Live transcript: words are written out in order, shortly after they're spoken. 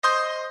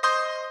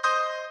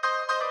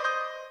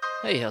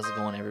Hey, how's it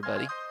going,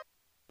 everybody?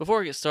 Before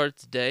we get started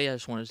today, I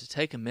just wanted to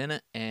take a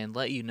minute and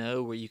let you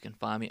know where you can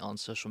find me on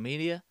social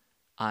media.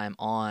 I'm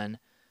on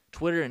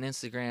Twitter and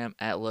Instagram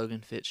at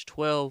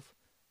LoganFitch12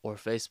 or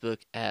Facebook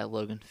at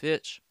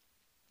LoganFitch.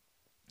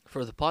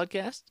 For the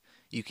podcast,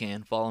 you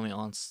can follow me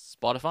on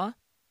Spotify.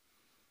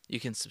 You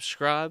can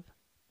subscribe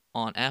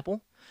on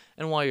Apple.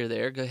 And while you're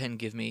there, go ahead and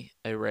give me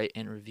a rate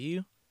and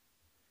review.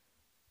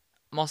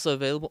 I'm also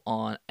available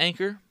on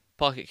Anchor,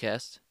 Pocket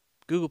Cast,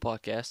 Google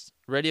Podcasts,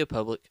 Radio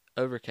Public,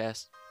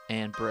 Overcast,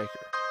 and Breaker.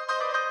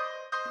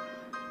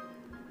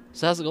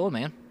 So how's it going,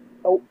 man?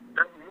 Oh,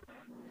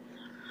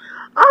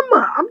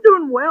 I'm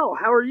doing well.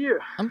 How are you?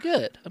 I'm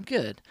good.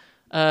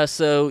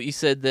 So you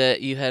said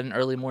that you had an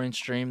early morning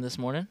stream this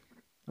morning.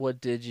 What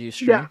did you Yeah.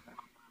 stream?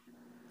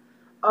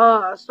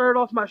 I started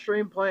off my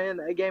stream playing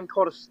a game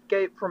called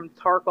Escape from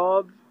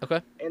Tarkov,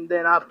 Okay. and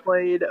then I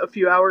played a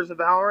few hours of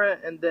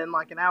Valorant, and then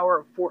like an hour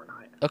of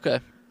Fortnite. Okay.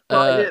 So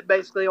I hit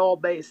basically all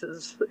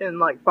bases in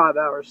like 5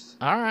 hours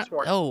All right. this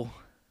morning. Oh,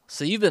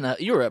 so you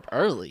were up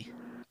early.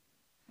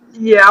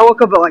 Yeah, I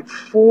woke up at like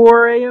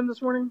 4 a.m.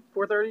 this morning,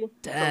 4:30.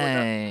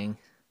 Dang.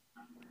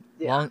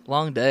 Yeah.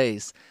 Long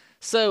days.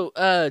 So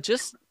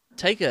just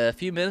take a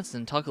few minutes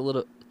and talk a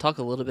little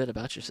bit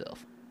about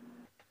yourself.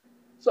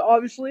 So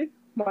obviously,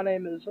 my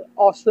name is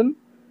Austin.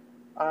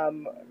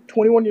 I'm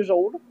 21 years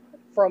old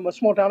from a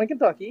small town in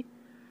Kentucky,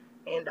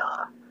 and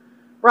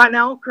right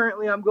now,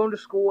 currently, I'm going to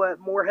school at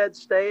Morehead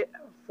State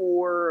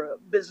for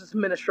business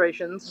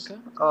administrations.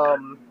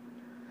 Okay.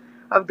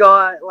 I've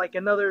got like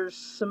another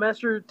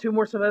semester, 2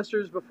 more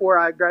semesters before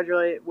I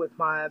graduate with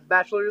my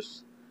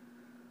bachelor's.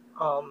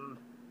 Um,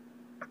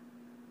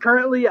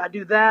 Currently, I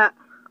do that.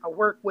 I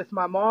work with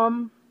my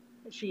mom.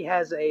 She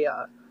has a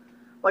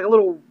like a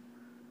little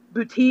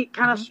boutique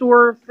kind of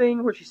store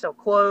thing where she sells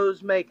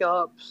clothes,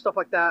 makeup, stuff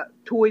like that,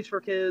 toys for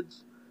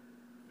kids.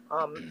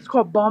 It's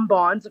called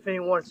Bonbons. If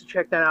anyone wants to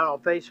check that out on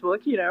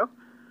Facebook,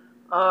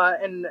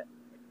 and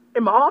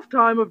in my off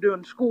time of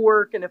doing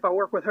schoolwork, and if I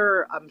work with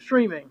her, I'm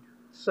streaming.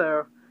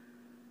 So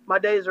my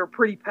days are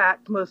pretty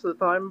packed most of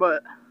the time,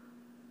 but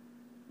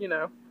you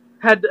know,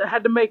 had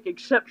to make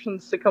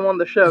exceptions to come on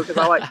the show because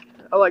I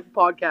like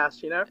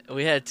podcasts.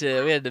 We had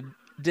to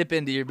dip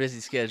into your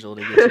busy schedule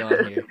to get you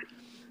on here.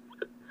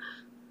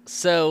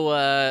 So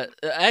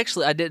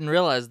actually, I didn't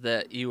realize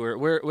that you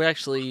were. We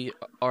actually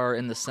are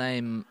in the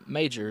same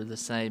major, the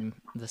same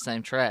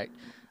track.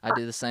 I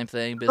do the same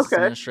thing, business Okay.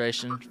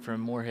 administration from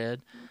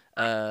Moorhead.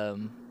 So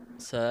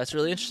that's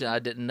really interesting. I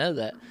didn't know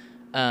that.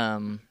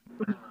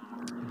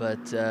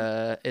 But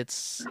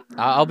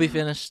I'll be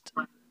finished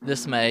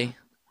this May,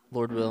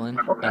 Lord willing.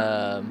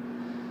 Okay.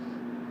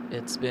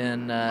 It's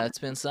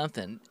been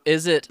something.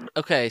 Is it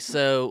okay?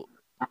 So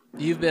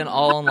you've been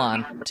all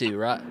online too,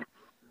 right?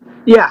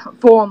 Yeah,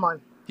 full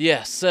online.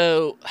 Yeah.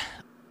 So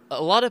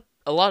a lot of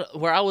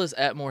where I was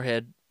at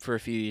Moorhead for a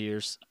few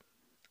years,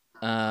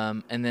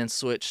 and then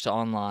switched to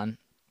online.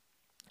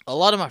 A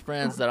lot of my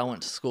friends that I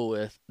went to school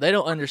with, they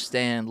don't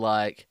understand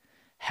like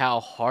how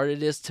hard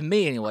it is to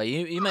me anyway.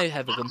 You may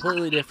have a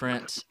completely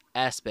different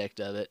aspect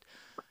of it,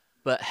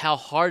 but how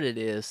hard it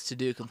is to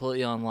do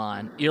completely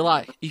online. You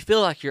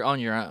feel like you're on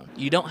your own.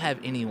 You don't have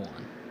anyone.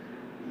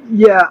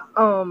 Yeah.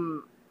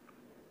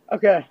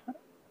 Okay.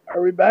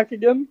 Are we back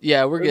again?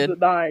 Yeah, we're Or is good. it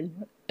dying?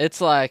 It's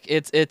like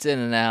it's in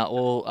and out.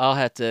 Well, I'll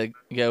have to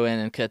go in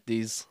and cut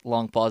these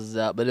long pauses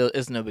out, but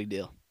it's no big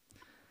deal.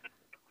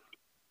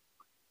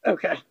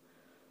 Okay.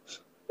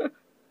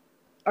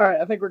 All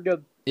right. I think we're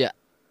good. Yeah.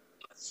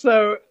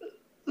 So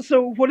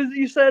what is it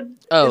you said?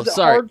 Oh, Is it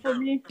sorry. hard for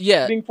me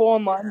Yeah. being full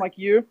online like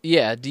you?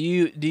 Yeah. Do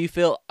you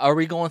feel? Are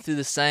we going through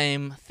the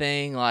same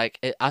thing? Like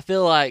I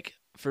feel like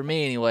for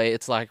me anyway,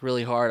 it's like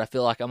really hard. I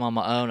feel like I'm on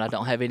my own. I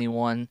don't have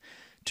anyone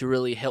to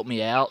really help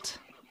me out.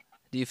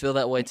 Do you feel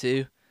that way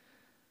too?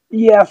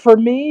 Yeah, for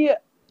me,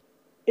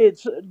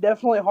 it's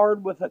definitely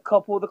hard with a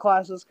couple of the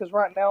classes because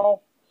right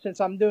now, since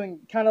I'm doing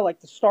kind of like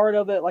the start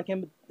of it, like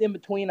in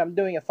between, I'm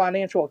doing a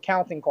financial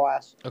accounting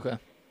class, Okay.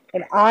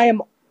 and I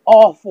am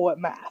awful at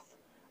math.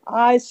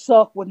 I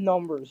suck with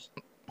numbers.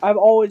 I've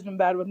always been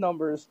bad with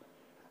numbers.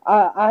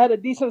 I had a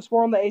decent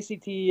score on the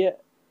ACT,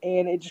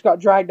 and it just got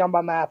dragged down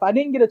by math. I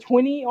didn't get a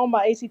 20 on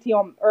my ACT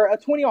or a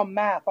 20 on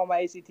math on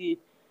my ACT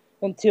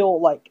until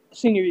like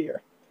senior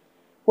year.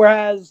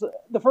 Whereas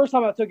the first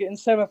time I took it in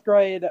 7th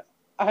grade,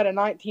 I had a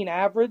 19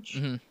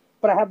 average,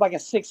 but I had like a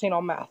 16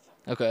 on math.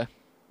 Okay.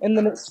 And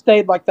then it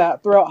stayed like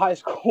that throughout high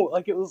school,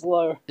 like it was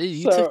low. Dude,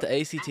 you took the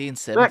ACT in That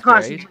seventh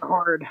class is grade.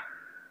 hard.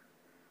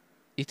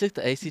 You took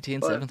the ACT in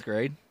But 7th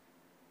grade.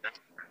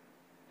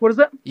 what is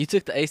it? You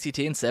took the ACT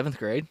in 7th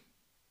grade.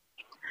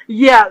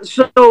 Yeah,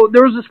 so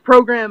there was this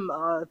program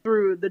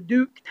through the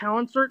Duke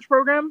Talent Search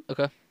program,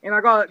 Okay. and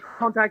I got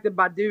contacted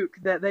by Duke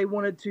that they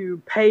wanted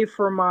to pay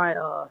for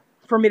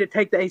for me to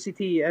take the ACT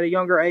at a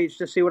younger age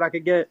to see what I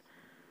could get.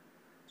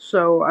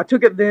 So I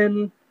took it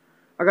then.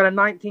 I got a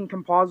 19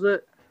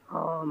 composite.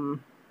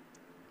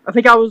 I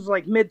think I was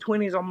like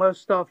mid-20s on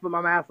most stuff, but my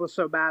math was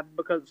so bad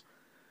because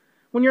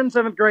when you're in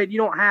 7th grade, you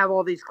don't have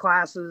all these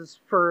classes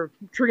for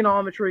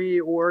trigonometry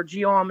or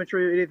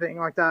geometry or anything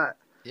like that.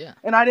 Yeah.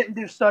 And I didn't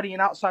do studying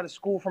outside of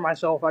school for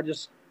myself. I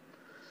just,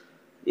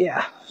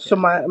 yeah. So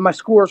Yeah. my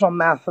scores on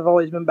math have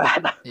always been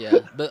bad. Yeah.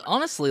 But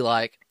honestly,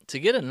 like, to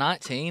get a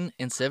 19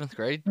 in 7th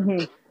grade,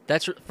 Mm-hmm.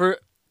 that's for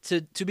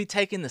to be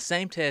taking the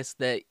same test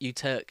that you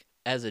took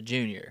as a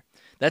junior.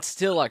 That's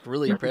still like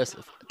really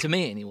impressive to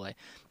me anyway,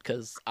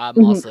 because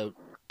Mm-hmm.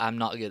 I'm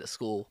not good at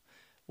school.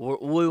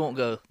 We won't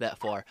go that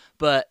far,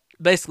 but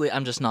basically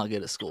I'm just not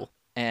good at school.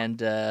 And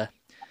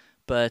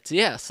but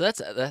yeah, so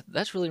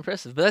that's really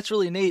impressive. But that's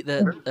really neat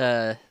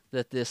that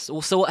that this.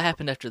 Well, so what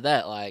happened after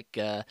that? Like,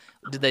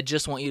 did they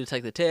just want you to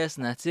take the test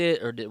and that's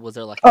it, or was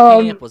there like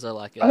a camp? Was there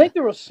like I a think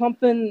there was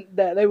something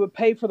that they would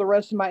pay for the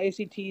rest of my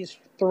ACTs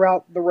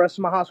throughout the rest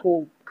of my high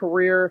school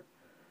career.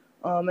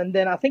 And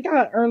then I think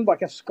I earned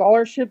like a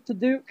scholarship to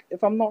Duke,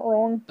 if I'm not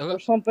wrong, okay? or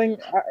something.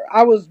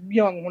 I was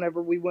young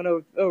whenever we went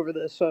over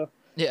this, so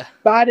Yeah.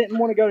 but I didn't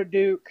want to go to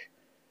Duke.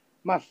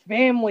 My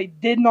family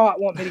did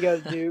not want me to go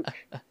to Duke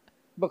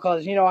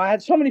because I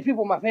had so many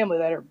people in my family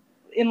that are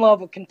in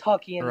love with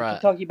Kentucky and Right.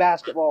 Kentucky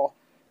basketball.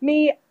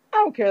 Me, I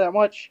don't care that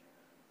much.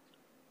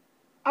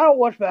 I don't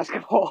watch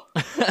basketball,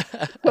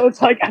 so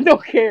it's like I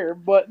don't care,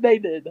 but they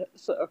did.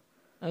 So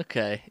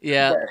Okay.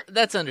 Yeah, there.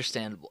 that's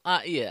understandable.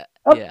 Yeah.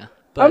 I'm, Yeah.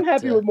 I'm But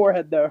happy with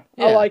Moorhead though.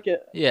 I yeah. like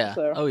it. Yeah.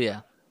 So Oh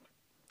yeah.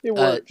 it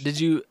works. Did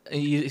you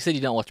said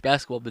you don't watch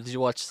basketball, but did you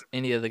watch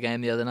any of the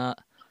game the other night?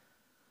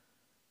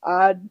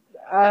 I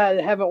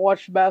I haven't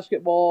watched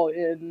basketball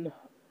in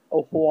a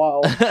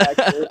while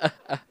actually.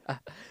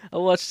 I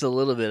watched a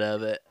little bit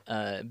of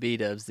it,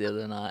 B-Dubs the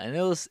other night, and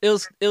it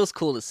was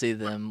cool to see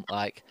them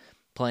like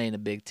playing a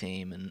big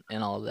team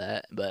and all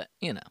that. But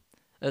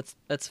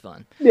that's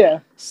fun. Yeah.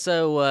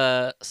 So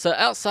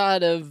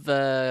outside of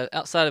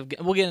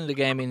we'll get into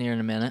gaming here in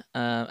a minute.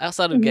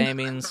 Outside of Mhm.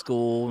 gaming,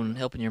 school, and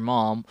helping your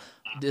mom,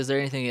 is there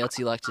anything else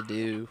you like to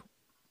do?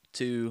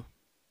 To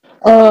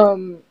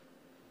Um,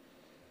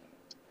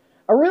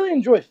 I really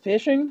enjoy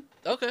fishing.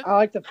 Okay. I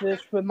like to fish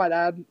with my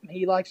dad.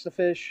 He likes to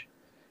fish.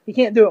 He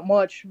can't do it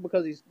much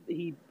because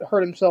he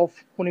hurt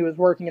himself when he was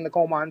working in the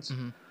coal mines.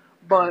 Hmm.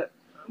 But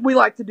we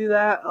like to do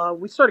that.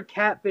 We started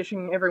cat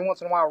fishing every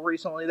once in a while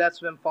recently. That's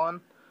been fun.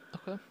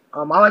 Okay.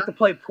 I like to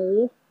play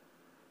pool.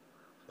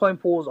 Playing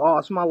pool is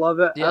awesome. I love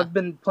it. Yeah. I've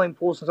been playing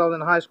pool since I was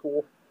in high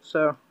school.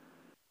 So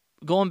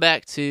Going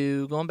back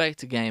to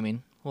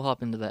gaming, we'll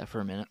hop into that for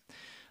a minute.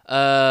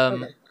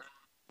 Um, okay.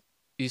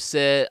 you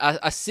said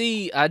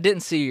I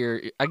didn't see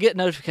I get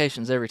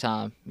notifications every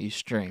time you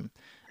stream.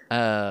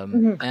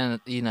 Mm-hmm.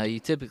 And you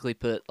typically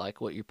put like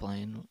what you're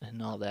playing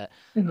and all that.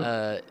 Mm-hmm.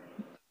 Uh,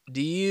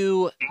 do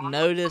you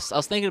notice? I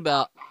was thinking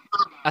about.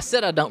 I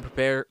said I don't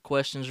prepare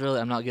questions really.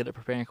 I'm not good at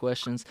preparing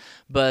questions,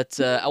 but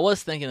I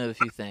was thinking of a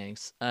few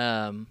things.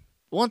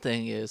 One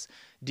thing is,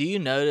 do you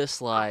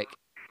notice like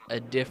a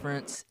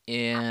difference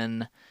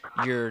in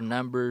your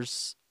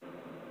numbers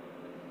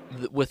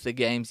with the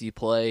games you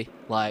play?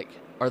 Like,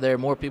 are there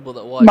more people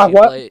that watch My you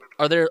what? play?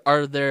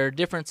 Are there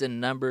difference in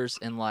numbers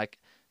in like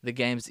the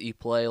games that you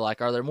play?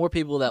 Like, are there more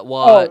people that Oh,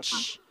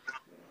 watch?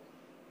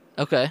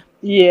 Okay.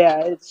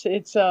 yeah.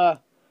 It's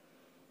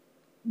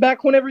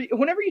back whenever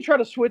you try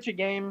to switch a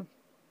game.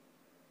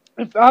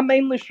 If I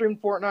mainly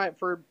streamed Fortnite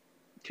for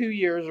 2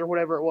 years or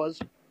whatever it was.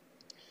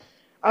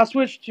 I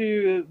switched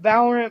to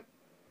Valorant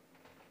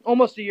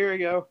almost a year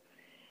ago,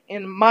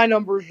 and my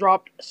numbers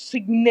dropped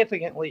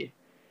significantly,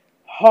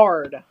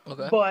 hard.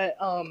 Okay. But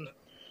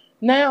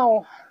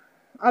now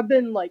I've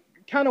been like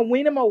kind of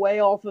weaning my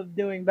way off of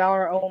doing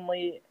Valorant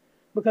only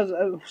because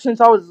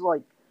since I was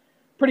like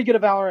pretty good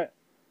at Valorant,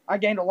 I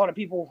gained a lot of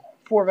people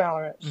for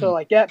Valorant. So Mhm.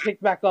 like that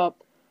picked back up.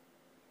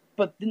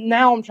 But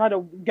now I'm trying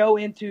to go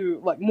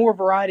into like more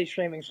variety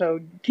streaming, so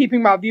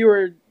keeping my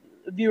viewers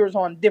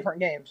on different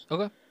games.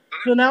 Okay.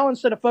 So now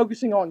instead of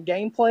focusing on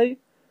gameplay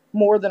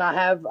more than I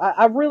have,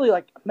 I've really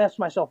like messed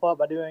myself up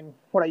by doing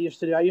what I used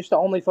to do. I used to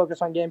only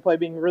focus on gameplay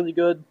being really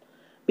good,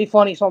 be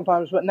funny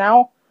sometimes, but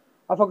now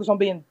I focus on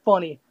being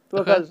funny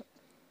Okay. because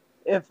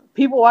if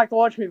people like to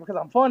watch me because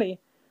I'm funny,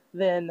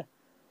 then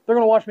they're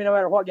gonna watch me no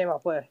matter what game I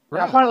play. And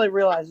I Right. finally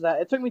realized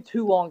that. It took me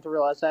too long to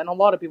realize that, and a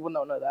lot of people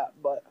don't know that.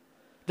 But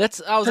I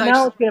was so now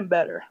actually it's getting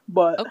better.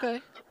 But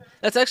Okay.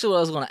 That's actually what I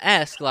was going to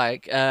ask.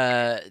 Like,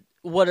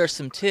 what are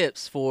some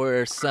tips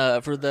for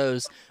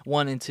those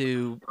wanting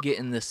to get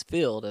in this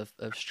field of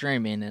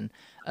streaming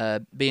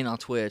and being on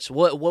Twitch?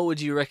 What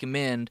would you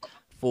recommend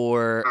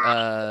for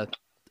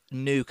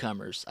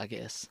newcomers? I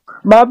guess.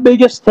 my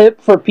biggest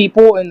tip for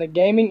people in the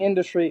gaming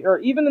industry, or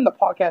even in the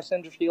podcast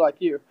industry like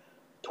you,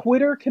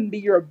 Twitter can be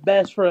your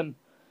best friend.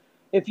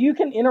 If you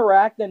can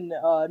interact and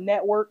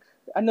network,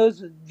 I know this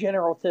is a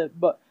general tip,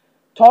 but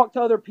talk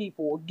to other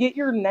people. Get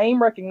your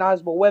name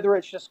recognizable, whether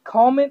it's just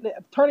comment,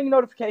 turning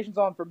notifications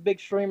on for big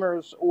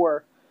streamers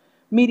or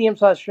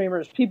medium-sized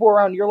streamers, people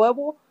around your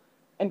level,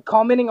 and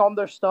commenting on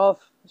their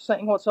stuff,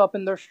 saying what's up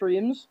in their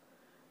streams,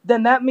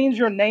 then that means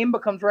your name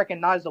becomes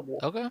recognizable.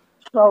 Okay.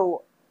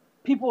 So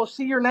people will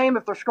see your name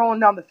if they're scrolling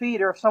down the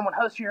feed, or if someone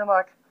hosts you and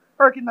like,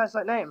 recognize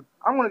that name.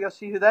 I want to go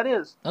see who that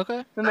is.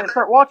 Okay. And they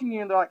start watching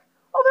you, and they're like,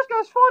 oh, this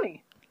guy's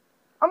funny.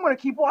 I'm going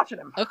to keep watching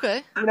him.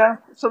 Okay. You know?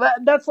 So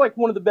that's like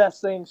one of the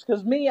best things.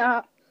 Because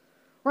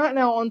right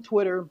now on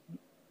Twitter,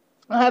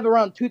 I have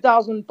around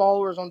 2,000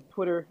 followers on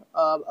Twitter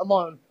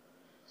alone.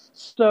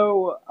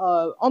 So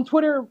on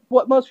Twitter,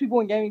 what most people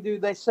in gaming do,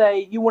 they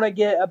say you want to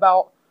get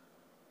about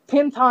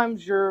 10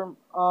 times your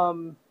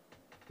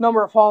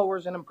number of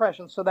followers and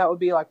impressions. So that would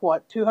be like,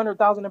 what,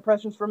 200,000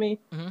 impressions for me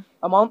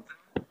a month?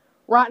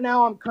 Right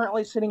now, I'm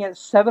currently sitting at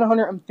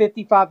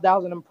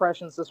 755,000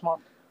 impressions this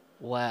month.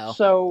 Wow.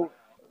 So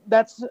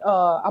that's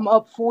I'm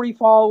up 40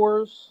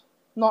 followers,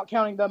 not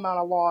counting the amount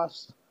I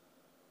lost.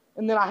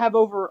 And then I have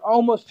over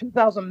almost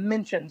 2,000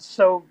 mentions.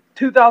 So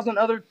 2,000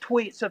 other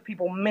tweets of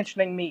people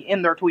mentioning me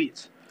in their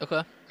tweets.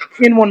 Okay.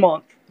 In 1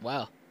 month.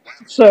 Wow.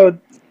 So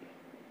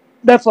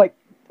that's like,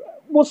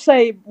 we'll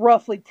say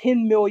roughly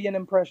 10 million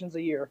impressions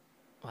a year.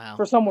 Wow.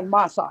 For someone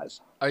my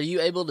size. Are you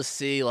able to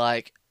see,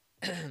 like,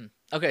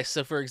 okay,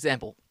 so for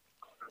example,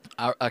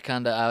 I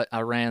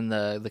ran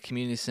the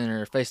community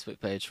center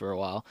Facebook page for a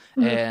while,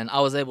 and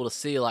I was able to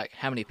see like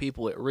how many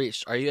people it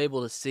reached. Are you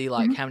able to see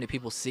like how many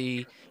people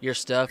see your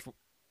stuff,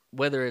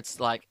 whether it's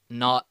like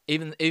not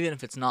even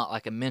if it's not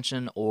like a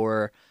mention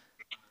or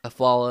a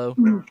follow?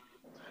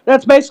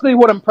 That's basically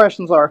what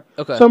impressions are.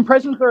 Okay. So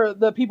impressions are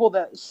the people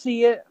that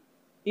see it,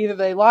 either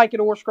they like it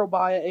or scroll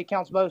by it. It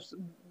counts both,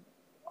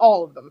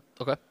 all of them.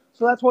 Okay.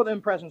 So that's what the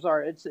impressions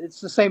are. It's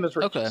the same as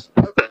reaches.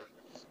 Okay.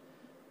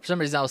 For some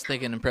reason, I was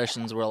thinking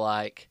impressions were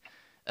like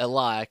a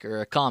like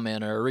or a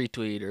comment or a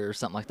retweet or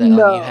something like that.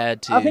 No, like you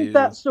had to. I think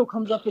that still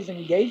comes up as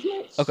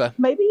engagements. Okay.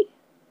 Maybe.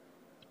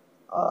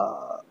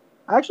 I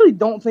actually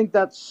don't think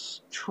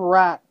that's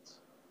tracked.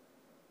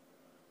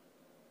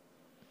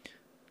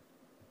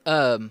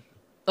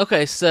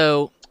 Okay,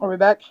 so. Are we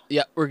back?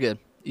 Yeah, we're good.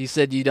 You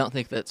said you don't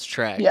think that's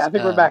tracked. Yeah, I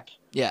think we're back.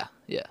 Yeah.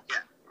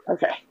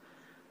 Okay.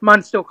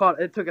 Mine still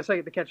caught. It took a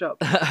second to catch up.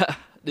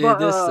 Dude,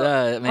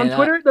 but, man. On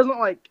Twitter, it doesn't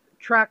like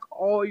track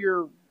all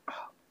your.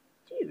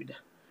 Dude,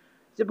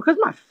 is it because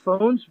my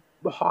phone's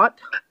hot?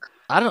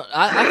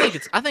 I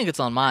think it's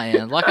on my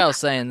end. Like I was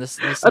saying, this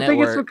I network.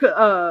 think it's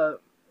because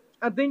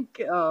I think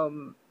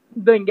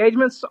the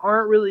engagements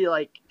aren't really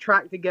like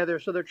tracked together,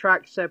 so they're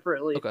tracked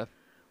separately. Okay.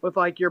 With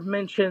like your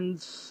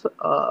mentions,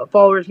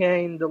 followers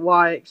gained, the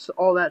likes,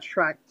 all that's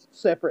tracked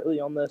separately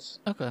on this.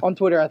 Okay. On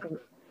Twitter, I think.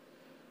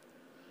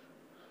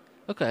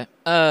 Okay.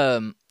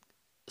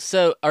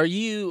 So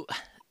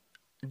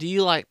do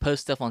you like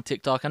post stuff on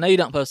TikTok? I know you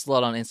don't post a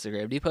lot on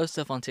Instagram. Do you post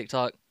stuff on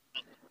TikTok?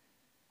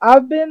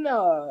 I've been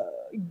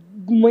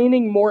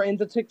leaning more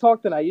into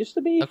TikTok than I used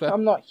to be. Okay.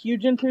 I'm not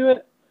huge into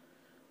it.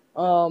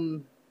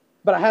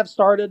 But I have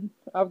started.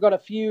 I've got a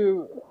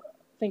few,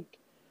 I think,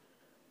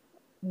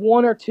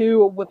 1 or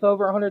 2 with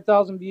over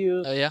 100,000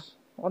 views. Oh, yeah?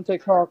 On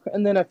TikTok,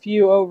 and then a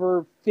few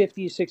over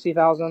 50,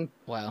 60,000.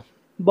 Wow.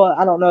 But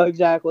I don't know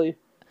exactly.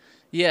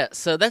 Yeah,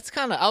 so that's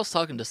kind of, I was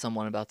talking to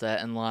someone about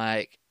that, and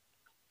like,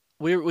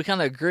 we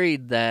kind of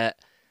agreed that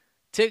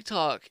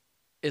TikTok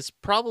is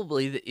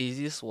probably the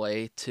easiest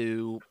way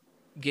to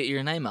get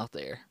your name out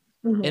there.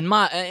 Mm-hmm. In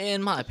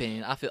my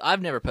opinion,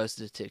 I've never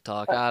posted a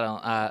TikTok.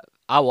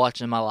 I watch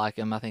them, I like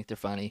them, I think they're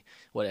funny,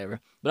 whatever.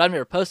 But I've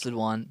never posted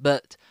one.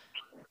 But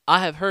I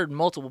have heard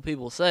multiple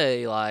people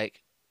say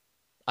like,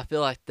 I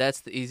feel like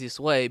that's the easiest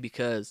way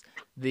because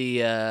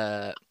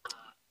the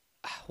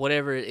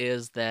whatever it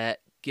is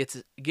that get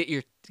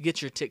your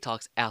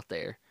TikToks out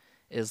there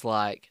is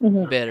like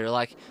better.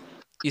 Like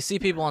you see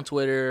people on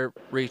Twitter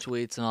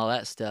retweets and all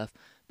that stuff,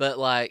 but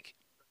like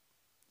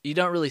you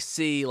don't really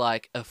see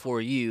like a for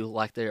you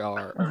like there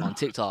are on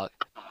TikTok.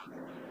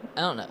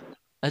 I don't know.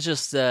 That's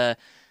just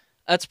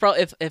that's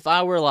probably if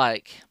I were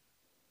like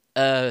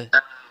a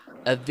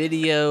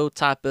video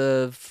type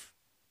of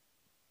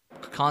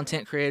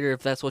content creator,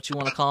 if that's what you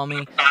want to call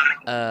me,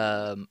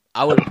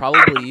 I would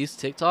probably use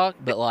TikTok,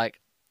 but like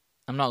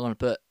I'm not going to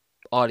put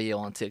audio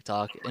on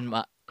TikTok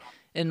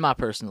in my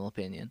personal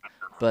opinion.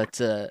 But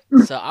so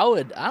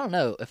I don't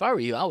know, if I were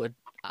you, I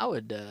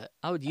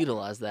would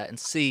utilize that and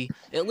see,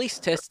 at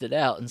least test it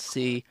out and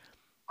see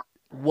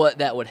what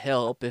that would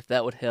help, if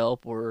that would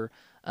help, or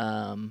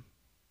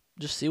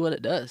just see what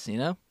it does, you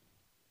know?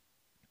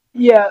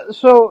 Yeah,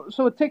 so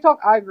with TikTok,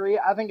 I agree.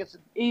 I think it's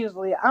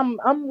easily.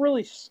 I'm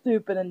really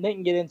stupid and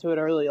didn't get into it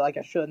early like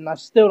I should, and I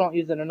still don't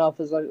use it enough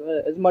as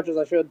much as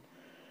I should.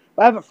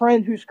 But I have a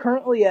friend who's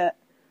currently at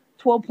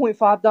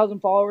 12.5 thousand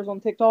followers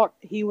on TikTok.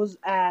 He was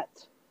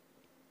at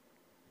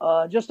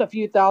just a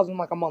few thousand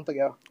like a month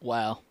ago.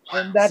 Wow.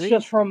 And that's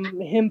just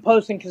from him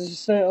posting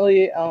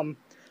consistently.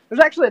 There's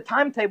actually a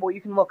timetable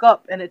you can look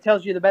up, and it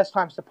tells you the best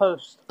times to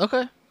post.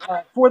 Okay.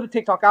 For the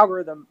TikTok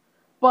algorithm.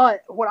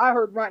 But what I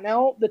heard right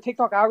now, the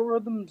TikTok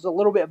algorithm is a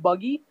little bit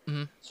buggy.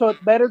 Mm-hmm. So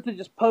it's better to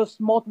just post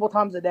multiple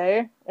times a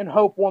day and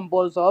hope one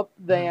blows up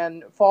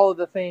than follow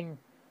the thing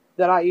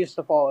that I used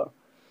to follow.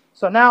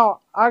 So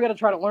now I got to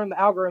try to learn the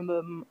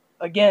algorithm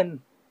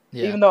again,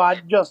 even though I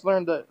just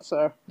learned it.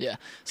 So yeah.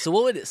 So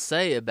what would it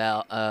say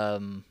about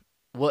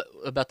what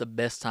about the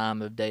best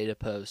time of day to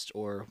post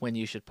or when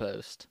you should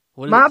post?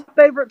 What is My it?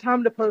 favorite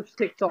time to post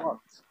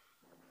TikToks.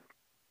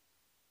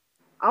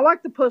 I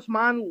like to post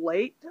mine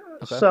late,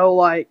 Okay. so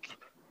like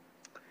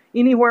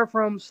anywhere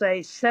from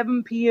say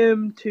 7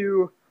 p.m.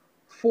 to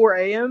 4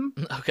 a.m.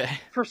 Okay.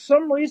 For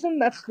some reason,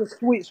 that's the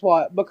sweet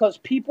spot because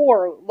people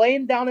are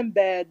laying down in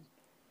bed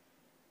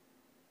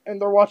and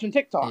they're watching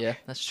TikTok. Yeah,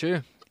 that's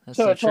true. That's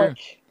So so it's true.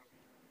 like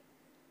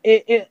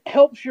it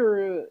helps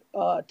your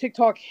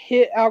TikTok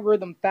hit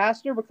algorithm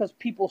faster because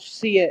people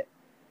see it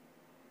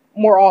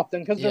more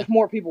often because Yeah. there's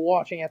more people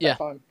watching at Yeah. that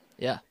time.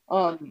 Yeah.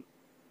 Um,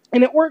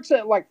 and it works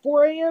at like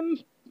 4 a.m.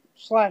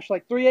 slash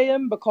like 3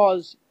 a.m.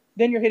 because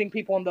then you're hitting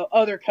people on the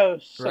other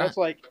coast. So Right. it's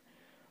like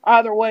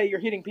either way, you're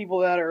hitting people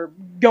that are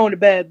going to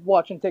bed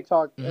watching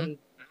TikTok, Mm-hmm. and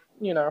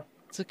you know.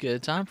 It's a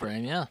good time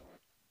frame. Yeah.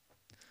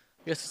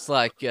 I guess it's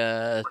like,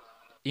 I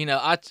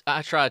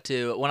try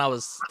to when I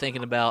was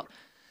thinking about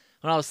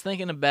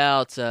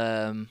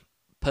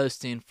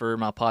posting for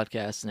my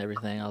podcast and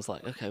everything. I was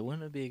like, okay, when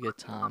would be a good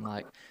time?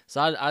 Like,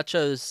 so I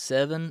chose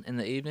 7 in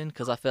the evening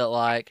because I felt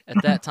like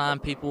at that time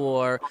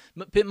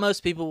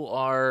most people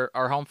are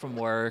home from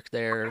work.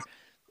 They're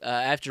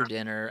after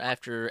dinner,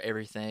 after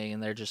everything,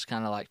 and they're just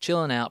kind of like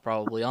chilling out,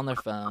 probably on their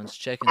phones,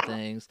 checking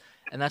things,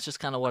 and that's just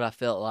kind of what I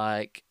felt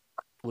like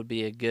would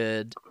be a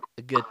good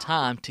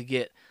time to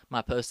get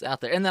my posts out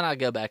there. And then I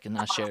go back and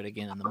I share it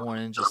again in the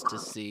morning just to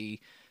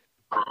see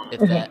if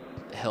that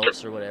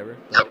helps or whatever.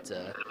 But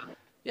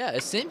yeah,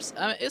 it seems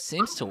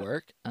to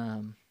work.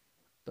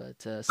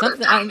 But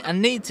something I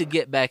need to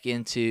get back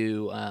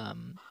into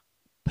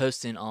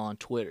posting on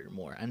Twitter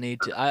more. I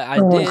need to. I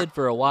did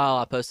for a while.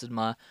 I posted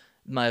my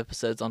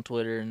episodes on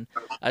Twitter, and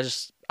I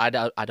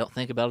don't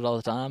think about it all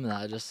the time, and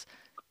I just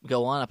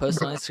go on. I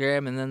post on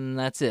Instagram, and then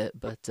that's it.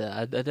 But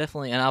I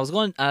definitely, and I was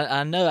going.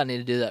 I know I need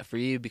to do that for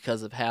you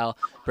because of how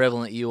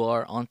prevalent you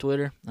are on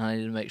Twitter. I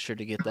need to make sure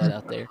to get that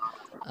out there.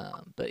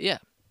 But yeah.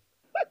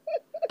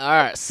 All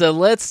right, so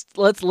let's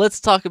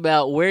talk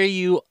about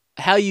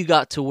how you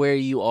got to where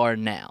you are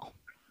now.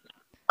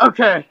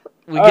 Okay.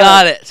 We All right.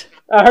 got it.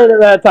 I heard it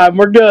that time.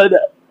 We're good.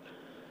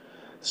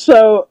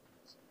 So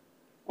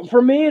for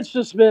me, it's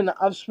just been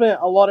I've spent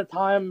a lot of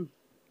time,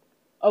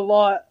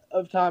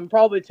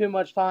 probably too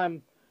much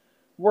time,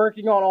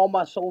 working on all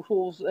my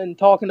socials and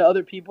talking to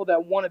other people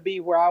that want to be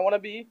where I want to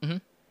be.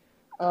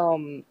 Mm-hmm.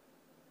 Um,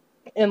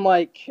 and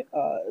like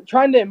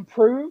trying to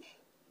improve,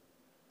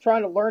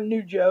 trying to learn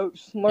new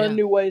jokes, learn Yeah.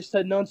 new ways to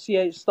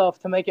enunciate stuff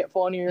to make it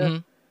funnier.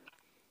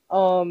 Mm-hmm.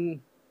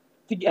 Um,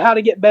 how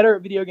to get better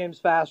at video games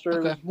faster. It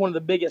Okay. was one of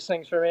the biggest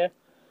things for me.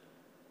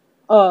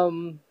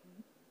 Um,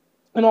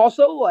 and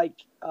also like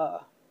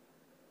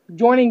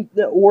joining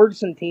the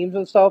orgs and teams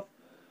and stuff.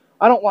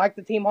 I don't like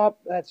the team hop.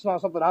 That's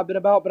not something I've been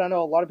about, but I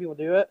know a lot of people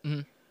do it.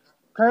 Mm-hmm.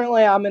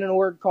 Currently, I'm in an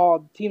org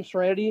called Team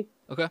Serenity.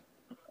 Okay.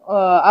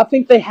 I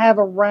think they have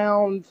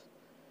around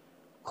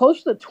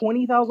close to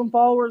 20,000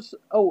 followers.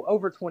 Oh,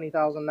 over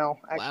 20,000 now, Wow.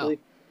 actually.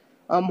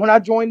 When I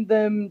joined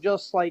them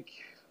just like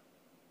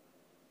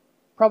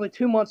probably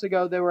 2 months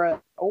ago, they were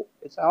at, oh,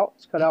 it's out.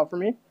 It's cut out for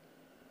me.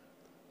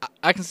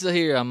 I can still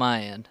hear you on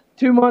my end.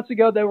 2 months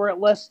ago, they were at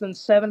less than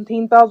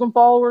 17,000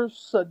 followers.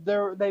 So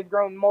they've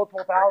grown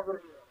multiple thousand.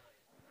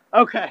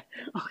 Okay.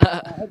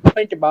 I had to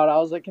think about it. I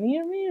was like, can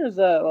you hear me? Or is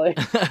that like.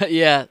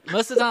 Yeah,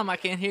 most of the time I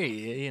can't hear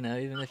you.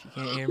 Even if you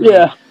can't hear me.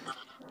 Yeah.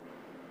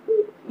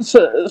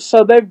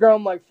 So they've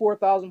grown like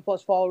 4,000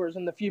 plus followers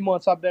in the few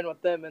months I've been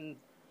with them, and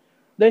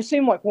they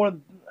seem like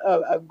one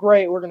of a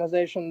great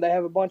organization. They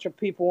have a bunch of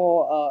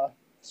people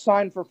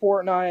signed for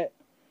Fortnite.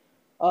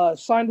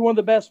 Signed one of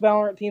the best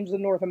Valorant teams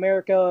in North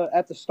America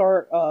at the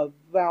start of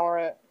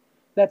Valorant.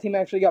 That team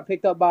actually got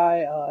picked up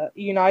by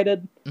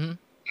United. Mm-hmm.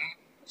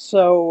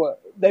 So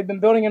they've been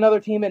building another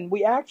team, and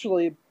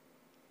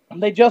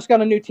they just got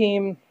a new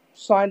team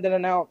signed and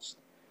announced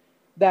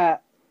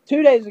that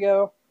 2 days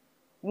ago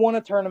won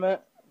a tournament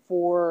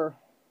for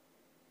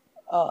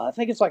I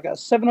think it's like a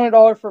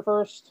 $700 for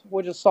first,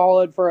 which is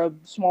solid for a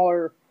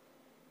smaller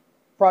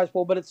prize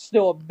pool, but it's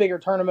still a bigger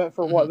tournament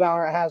for what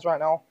Valorant has right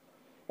now.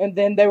 And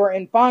then they were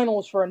in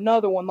finals for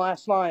another one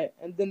last night,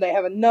 and then they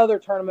have another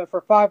tournament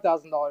for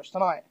 $5,000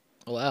 tonight.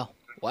 Wow.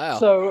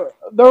 So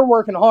they're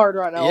working hard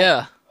right now,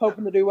 Yeah.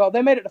 hoping to do well.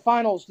 They made it to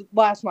finals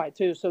last night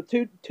too. So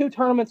two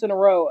tournaments in a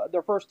row,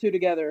 their first two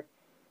together,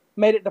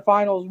 made it to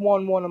finals,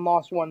 won one and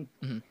lost one.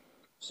 Mm-hmm.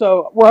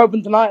 So we're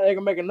hoping tonight they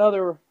can make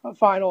another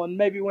final and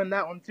maybe win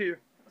that one too.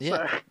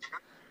 Yeah. So.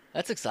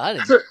 That's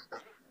exciting.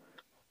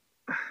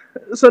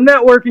 So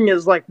networking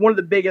is like one of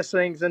the biggest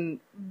things in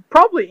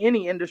probably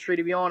any industry,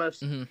 to be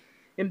honest. Mm-hmm.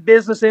 In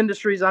business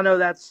industries, I know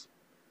that's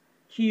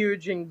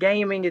huge. In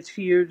gaming, it's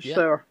huge. Yeah.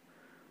 So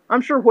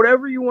I'm sure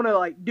whatever you want to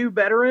like do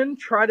better in,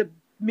 try to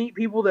meet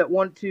people that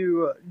want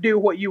to do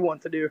what you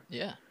want to do.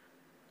 Yeah.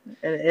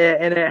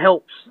 And it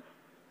helps.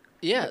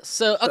 Yeah.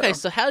 So okay.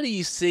 So how do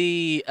you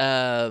see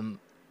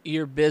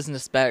your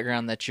business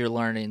background that you're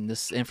learning,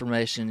 this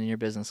information in your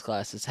business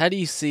classes? How do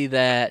you see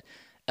that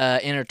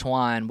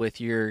intertwine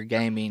with your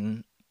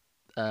gaming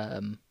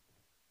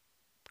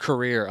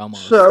career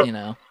almost?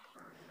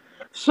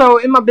 So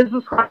in my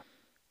business class,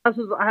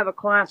 classes, I have a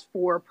class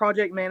for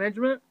project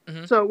management.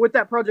 Mm-hmm. So with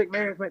that project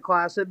management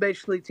class, it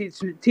basically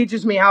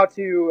teaches me how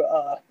to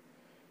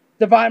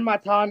divide my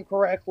time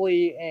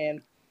correctly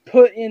and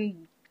put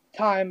in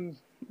time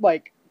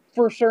like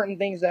for certain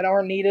things that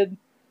are needed.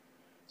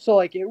 So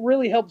like it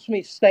really helps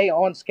me stay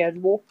on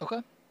schedule.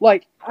 Okay.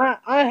 Like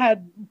I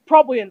had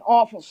probably an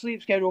awful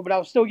sleep schedule, but I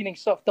was still getting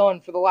stuff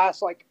done for the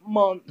last like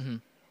month. Mm-hmm.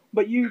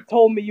 But you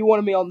told me you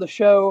wanted me on the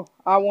show.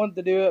 I wanted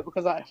to do it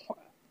because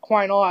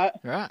why not?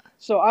 Right.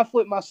 So I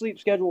flipped my sleep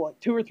schedule like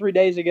 2 or 3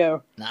 days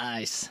ago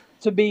Nice.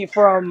 to be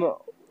from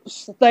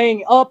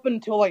staying up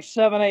until like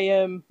 7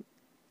 a.m.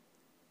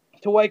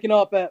 to waking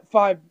up at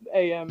 5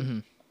 a.m. Mm-hmm.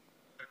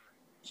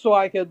 so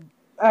I could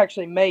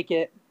actually make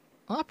it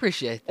Well, I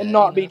appreciate that. and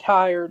not be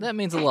tired. That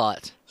means a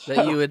lot. So,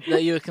 That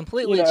you would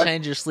completely you know,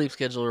 change your sleep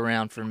schedule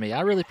around for me.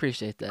 I really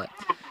appreciate that.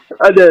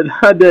 I did.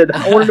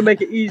 I wanted to make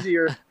it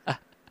easier.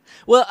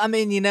 Well, I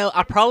mean,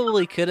 I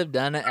probably could have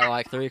done it at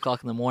like 3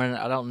 o'clock in the morning.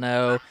 I don't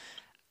know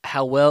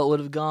how well it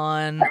would have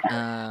gone,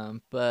 I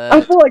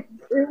but feel like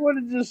it would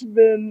have just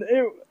been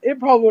it. It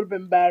probably would have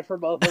been bad for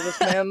both of us,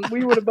 man.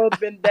 We would have both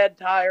been dead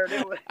tired.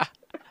 It would.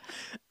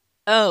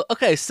 oh,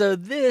 okay. So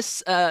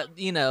this,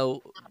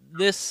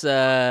 this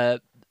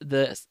the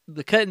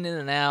cutting in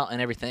and out and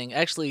everything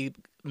actually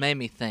made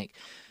me think.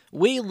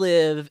 We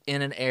live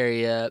in an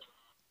area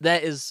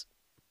that is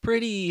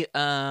pretty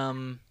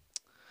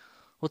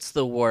what's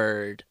the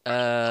word?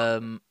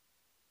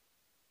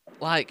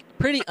 Like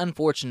pretty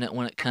unfortunate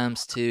when it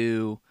comes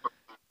to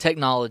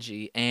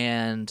technology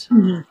and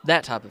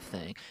that type of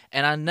thing.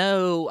 And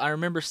I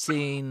remember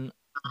seeing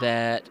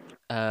that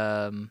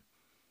a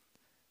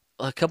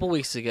couple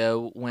weeks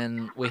ago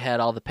when we had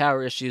all the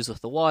power issues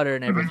with the water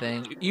and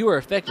everything. You were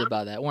affected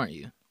by that, weren't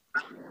you?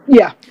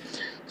 Yeah.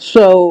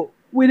 So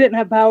we didn't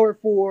have power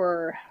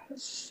for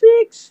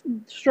 6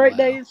 straight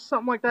days,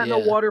 something like that. No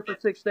Yeah. water for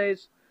 6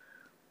 days.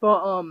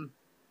 But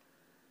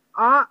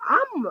I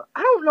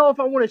don't know if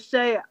I want to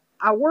say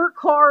I work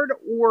hard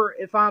or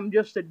if I'm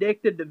just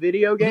addicted to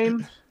video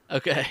games.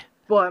 Okay.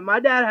 But my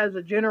dad has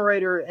a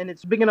generator and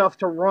it's big enough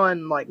to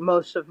run like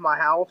most of my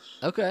house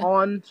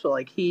on, so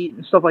like heat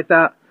and stuff like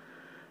that.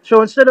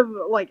 So instead of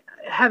like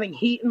having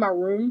heat in my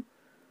room,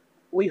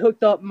 we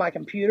hooked up my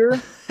computer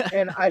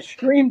and I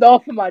streamed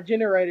off of my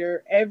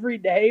generator every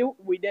day.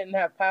 We didn't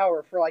have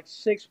power for like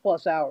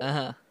 6+ hours.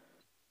 Uh-huh.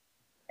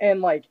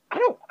 And like I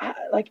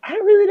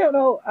really don't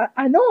know.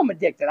 I know I'm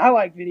addicted. I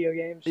like video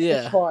games.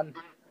 Yeah. It's fun.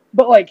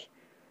 But like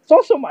it's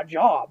also my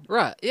job.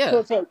 Right, yeah. So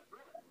it's like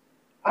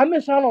I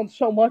miss out on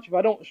so much if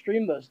I don't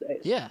stream those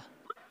days. Yeah.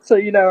 So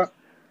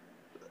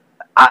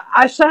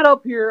I sat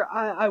up here,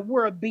 I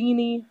wore a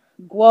beanie,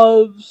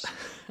 gloves,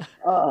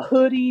 a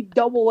hoodie,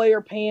 double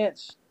layer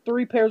pants,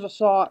 3 pairs of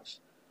socks,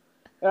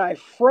 and I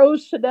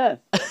froze to death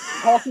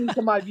talking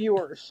to my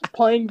viewers,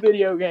 playing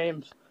video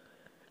games.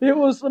 It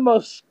was the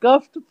most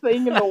scuffed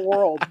thing in the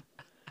world.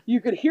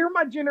 You could hear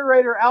my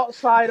generator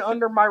outside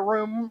under my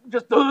room,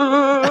 just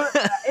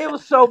it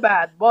was so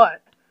bad,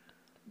 but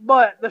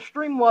the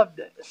stream loved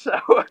it. So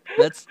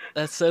that's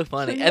so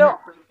funny. So,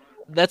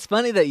 that's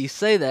funny that you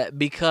say that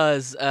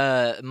because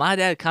my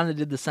dad kind of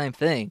did the same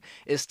thing.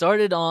 It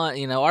started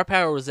on, our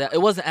power was out.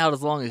 It wasn't out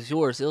as long as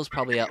yours. It was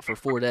probably out for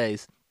 4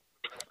 days.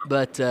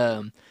 But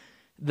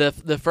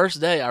the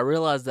first day I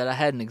realized that I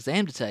had an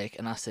exam to take,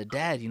 and I said,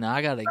 "Dad,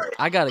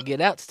 I gotta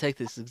get out to take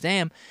this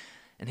exam."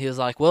 And he was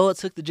like, "Well,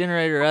 let's hook the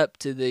generator up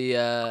to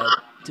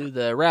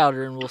the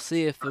router, and we'll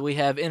see if we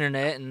have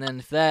internet, and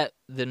then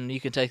then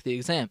you can take the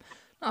exam."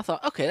 And I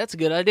thought, okay, that's a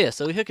good idea.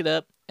 So we hook it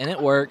up, and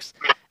it works.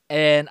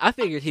 And I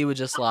figured he would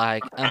just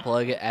like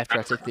unplug it after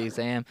I took the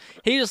exam.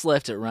 He just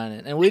left it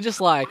running, and we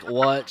just like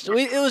watched.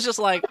 It was just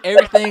like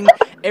everything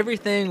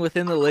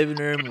within the living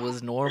room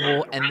was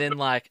normal, and then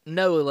like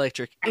no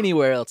electric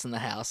anywhere else in the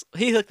house.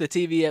 He hooked the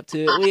TV up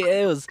to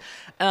it.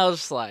 And I was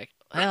just like,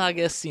 well, I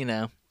guess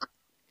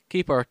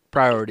keep our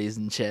priorities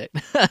in check.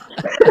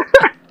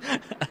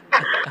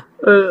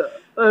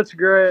 That's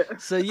great.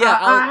 So yeah,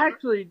 I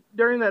actually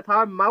during that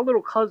time, my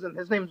little cousin,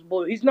 his name's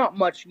Blue. He's not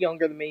much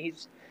younger than me.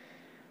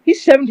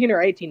 He's 17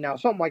 or 18 now,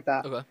 something like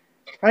that. Okay.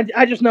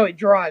 I just know he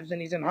drives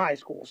and he's in high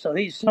school, so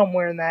he's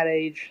somewhere in that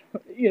age.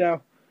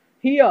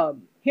 He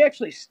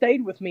actually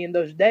stayed with me in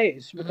those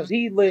days because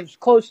he lives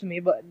close to me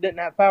but didn't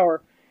have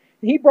power.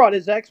 He brought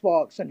his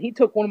Xbox and he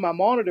took one of my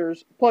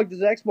monitors, plugged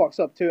his Xbox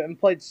up to it, and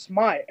played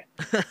Smite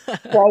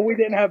while we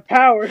didn't have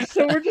power.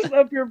 So we're just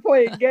up here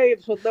playing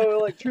games with no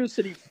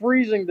electricity,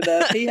 freezing to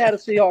death. He had a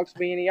Seahawks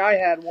beanie, I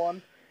had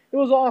one. It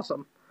was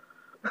awesome.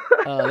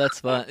 Oh, that's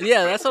fun.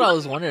 Yeah, that's what I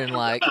was wondering.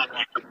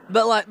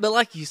 But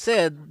like you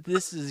said,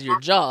 this is your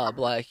job.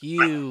 Like it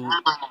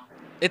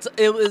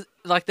was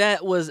like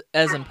that was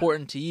as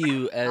important to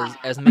you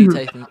as me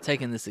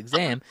taking this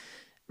exam,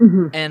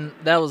 and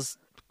that was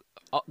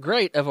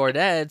great of our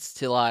dads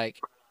to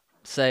like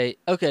say,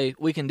 okay,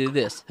 we can do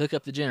this. Hook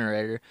up the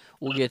generator.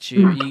 We'll get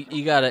you.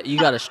 You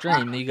gotta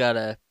stream. You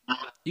gotta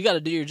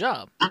do your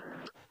job.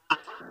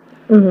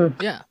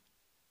 Yeah.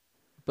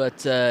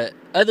 But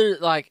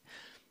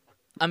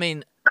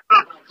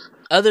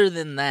other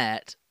than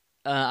that,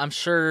 I'm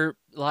sure,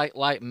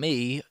 like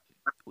me,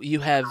 you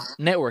have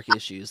network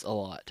issues a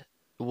lot.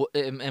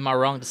 Am I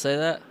wrong to say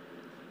that?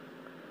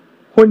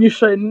 When you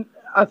say,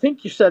 I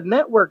think you said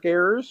network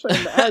errors,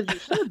 and as you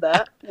said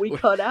that, we we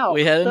cut out.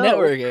 we had a So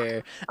network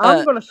error.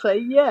 I'm going to say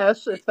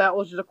yes if that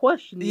was the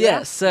question you Yeah.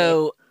 asked me.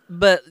 So,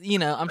 but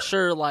I'm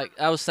sure, like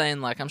I was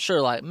saying, like I'm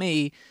sure, like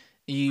me,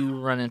 you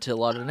run into a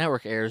lot of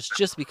network errors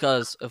just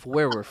because of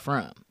where we're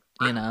from.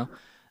 You know.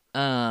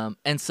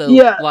 And so,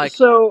 Yeah, like,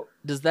 so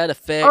does that our,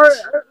 affect,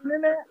 our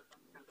internet,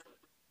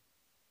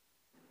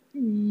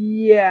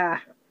 yeah,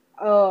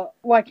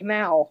 like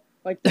now,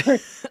 like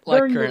like,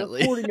 during the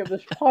currently? recording of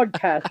this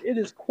podcast, it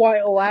is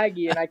quite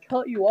laggy, and I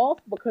cut you off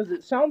because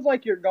it sounds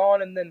like you're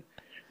gone, and then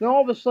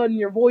all of a sudden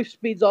your voice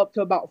speeds up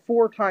to about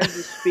 4 times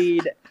the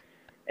speed,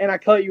 and I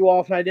cut you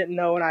off, and I didn't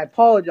know, and I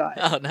apologize.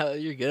 Oh no,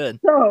 you're good.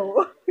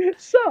 So,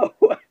 so,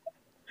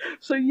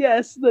 so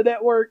yes, the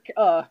network,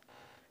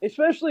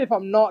 especially if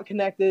I'm not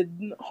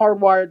connected,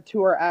 hardwired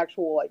to our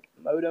actual like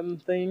modem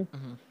thing.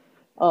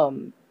 Hmm.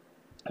 Um,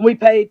 we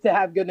pay to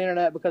have good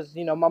internet because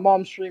my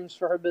mom streams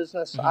for her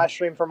business, Hmm. I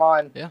stream for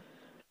mine. Yeah.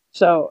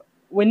 So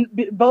we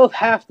both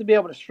have to be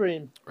able to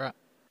stream, Right.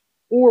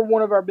 or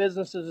one of our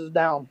businesses is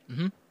down.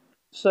 Hmm.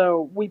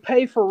 So we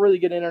pay for really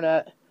good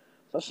internet.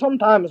 So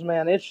sometimes,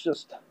 man, it's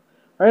just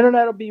our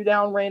internet will be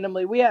down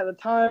randomly. We had a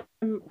time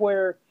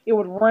where it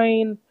would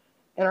rain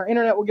and our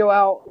internet would go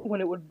out when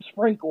it would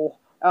sprinkle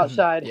Hmm.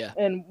 outside, Yeah.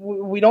 and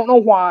we don't know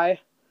why,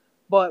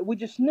 but we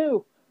just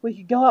knew we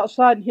could go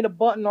outside and hit a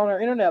button on our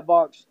internet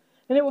box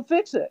and it would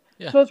fix it.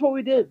 Yeah. So that's what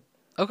we did.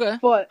 Okay.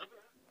 But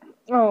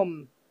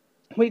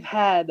we've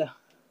had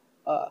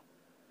uh,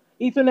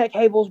 Ethernet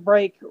cables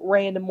break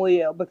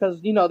randomly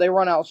because they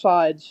run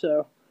outside.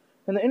 So,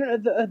 and the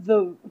internet,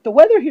 the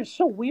weather here is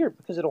so weird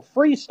because it'll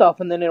freeze stuff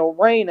and then it'll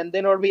rain and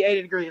then it'll be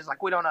 80 degrees.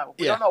 Like we don't know.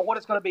 We Yeah. don't know what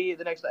it's going to be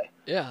the next day.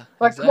 Yeah.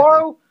 Like Exactly.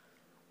 tomorrow,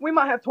 we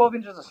might have 12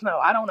 inches of snow.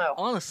 I don't know.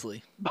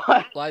 Honestly,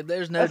 But like,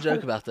 there's no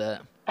joke about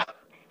that.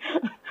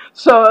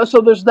 so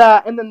there's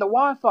that, and then the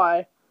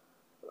Wi-Fi.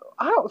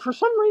 I don't. For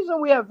some reason,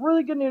 we have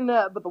really good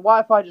internet, but the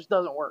Wi-Fi just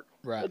doesn't work.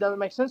 Right. It doesn't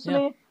make sense to Yeah.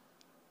 me,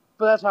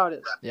 but that's how it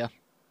is. Yeah.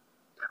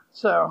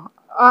 So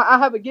I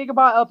have a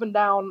gigabyte up and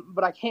down,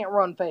 but I can't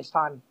run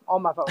FaceTime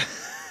on my phone.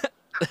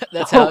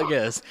 That's how So, it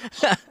goes.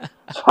 so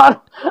I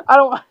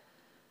don't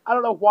I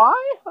don't know why,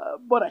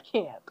 but I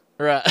can't.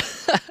 Right.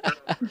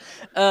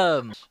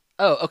 Oh,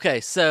 okay.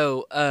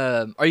 So,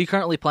 are you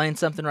currently playing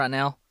something right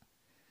now?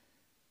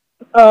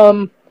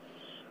 Um,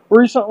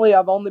 Recently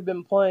I've only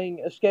been playing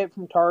Escape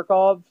from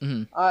Tarkov.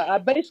 Hmm. I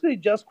basically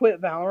just quit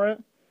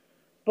Valorant,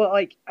 but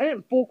like I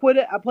didn't full quit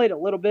it. I played a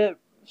little bit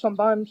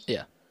sometimes.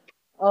 Yeah.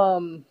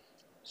 Um,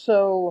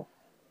 so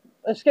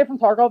Escape from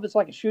Tarkov is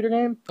like a shooter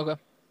game, Okay.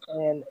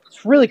 and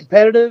it's really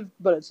competitive,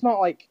 but it's not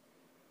like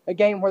a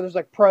game where there's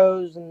like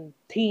pros and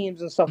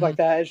teams and stuff Hmm. like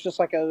that. It's just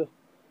like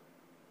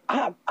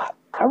I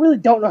really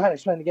don't know how to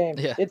explain the game.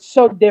 Yeah. It's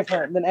so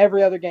different than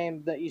every other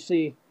game that you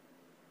see.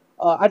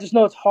 I just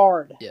know it's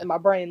hard, Yeah. and my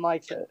brain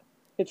likes it.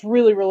 It's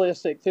really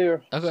realistic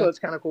too, Okay. so it's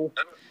kind of cool.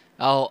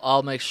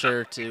 I'll make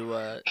sure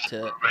to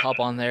hop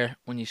on there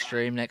when you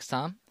stream next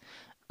time.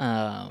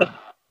 Um,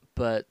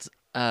 but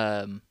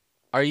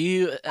are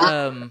you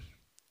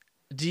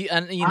do you,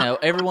 and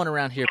everyone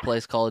around here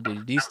plays Call of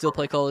Duty. Do you still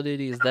play Call of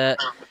Duty? Is that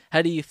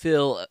how do you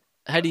feel?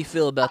 How do you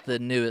feel about the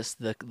newest,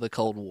 the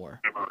Cold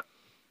War?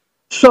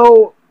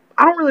 So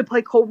I don't really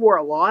play Cold War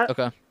a lot.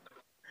 Okay.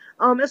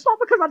 It's not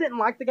because I didn't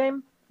like the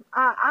game.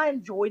 I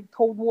enjoyed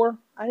Cold War.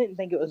 I didn't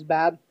think it was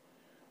bad,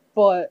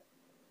 but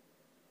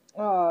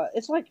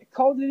it's like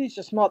Call of Duty is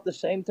just not the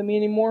same to me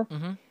anymore.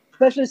 Mm-hmm.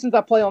 Especially since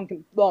I play on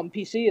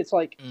PC. It's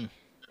like Mm.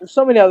 there's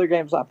so many other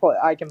games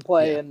I can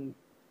play Yeah. and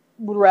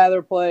would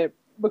rather play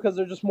because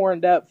they're just more in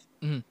depth.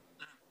 Mm-hmm.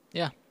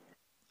 Yeah,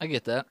 I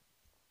get that.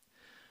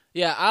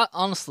 Yeah, I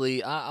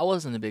honestly I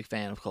wasn't a big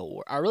fan of Cold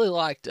War. I really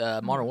liked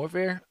Modern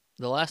Warfare,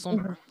 the last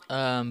one.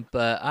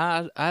 But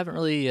I haven't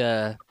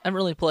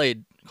really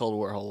played Cold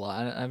War a whole lot.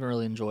 I haven't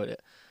really enjoyed it.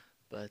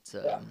 But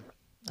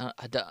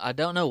I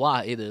don't know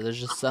why either. There's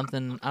just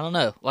something I don't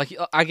know. Like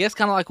I guess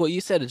kind of like what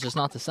you said. It's just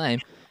not the same,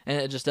 and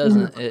it just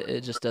doesn't.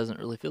 It just doesn't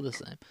really feel the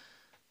same.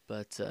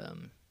 But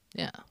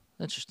yeah,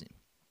 interesting.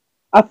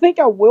 I think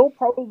I will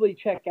probably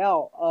check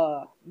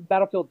out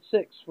Battlefield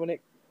 6 when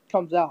it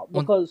comes out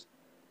When, because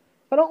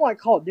if I don't like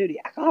Call of Duty,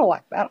 I gotta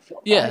like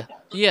Battlefield, yeah, right?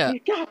 yeah, You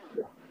got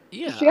to.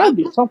 yeah. You gotta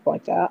do something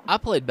like that. I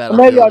played Or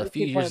maybe I'll Battlefield a just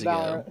few keep playing years ago.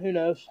 Valorant. Who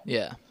knows?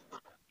 Yeah.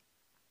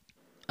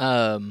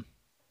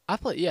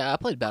 I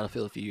played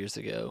Battlefield a few years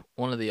ago.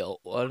 One of the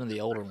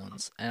older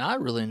ones, and I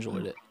really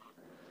enjoyed it.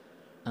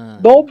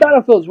 The old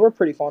Battlefields were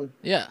pretty fun.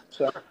 Yeah.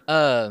 So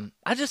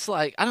I just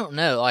like I don't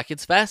know, like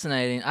it's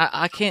fascinating.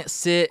 I can't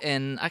sit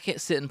and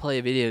play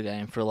a video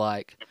game for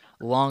like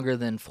longer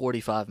than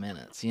 45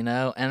 minutes, and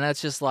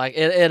that's just like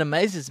it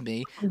amazes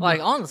me. Like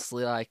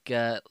honestly, like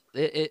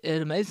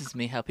it amazes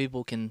me how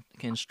people can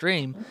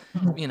stream,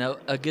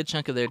 a good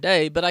chunk of their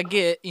day. But I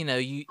get,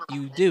 you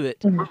do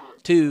it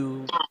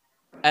to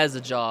as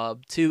a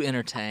job to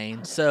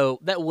entertain, so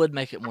that would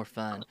make it more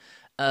fun.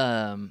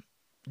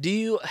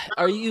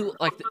 are you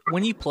like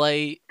when you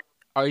play?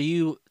 Do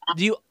you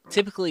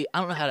typically? I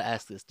don't know how to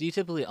ask this. Do you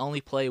typically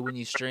only play when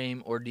you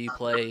stream, or do you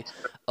play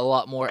a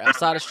lot more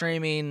outside of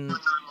streaming?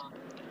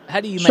 How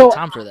do you make So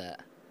time for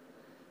that?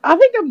 I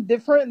think I'm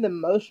different than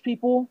most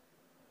people.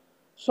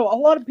 So a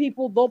lot of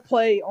people they'll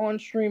play on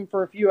stream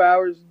for a few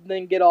hours,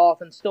 then get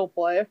off and still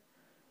play.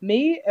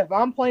 Me, if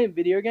I'm playing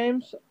video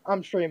games,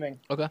 I'm streaming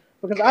Okay.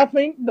 because I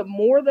think the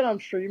more that I'm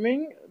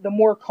streaming, the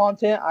more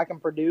content I can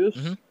Mm-hmm.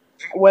 produce,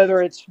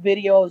 whether it's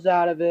videos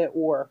out of it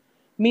or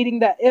meeting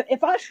that.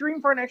 If I stream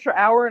for an extra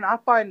hour and I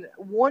find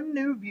one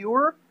new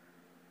viewer,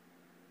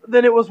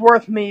 then it was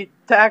worth me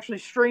to actually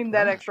stream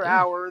that Right. extra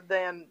Yeah. hour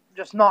than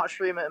just not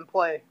stream it and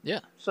play.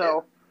 Yeah.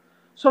 So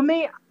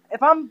me,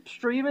 if I'm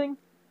streaming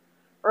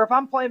or if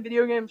I'm playing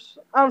video games,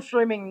 I'm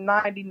streaming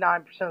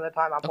 99% of the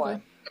time I play.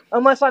 Okay.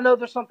 Unless I know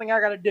there's something I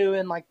got to do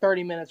in like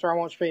 30 minutes or I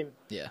won't stream.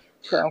 Yeah.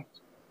 So,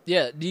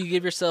 Yeah. Do you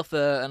give yourself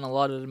an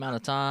allotted amount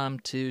of time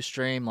to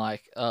stream?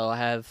 Like, oh,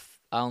 I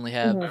only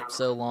have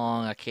so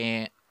long. I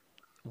can't.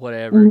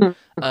 Whatever.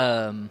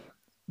 Mhm.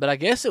 But I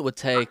guess it would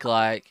take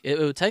it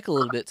would take a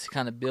little bit to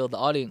kind of build the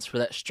audience for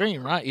that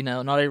stream, right? You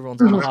know, not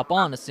everyone's gonna hop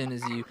on as soon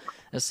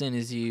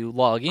as you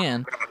log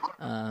in.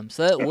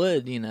 So that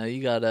would,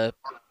 you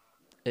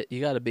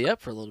gotta be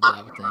up for a little bit,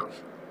 I would think.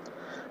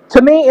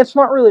 To me, it's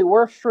not really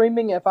worth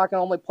streaming if I can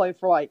only play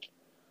for like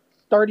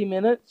 30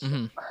 minutes.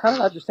 Mm-hmm. How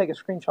did I just take a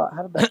screenshot?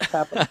 How did that just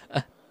happen?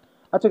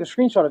 I took a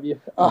screenshot of you.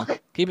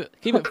 Keep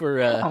it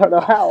for. I don't know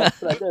how,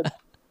 but I did.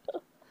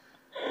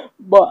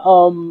 But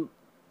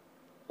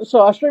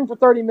so I stream for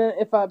 30 minutes.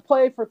 If I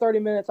play for 30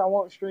 minutes, I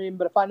won't stream.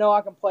 But if I know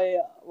I can play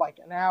like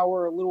an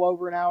hour, a little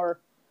over an hour,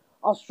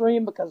 I'll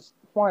stream because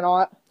why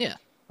not? Yeah.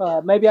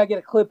 Maybe I get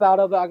a clip out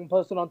of it. I can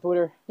post it on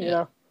Twitter. You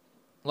know.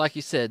 Like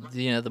you said,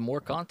 the more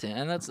content,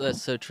 and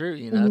that's so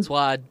true. That's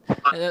why,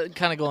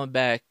 kind of going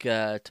back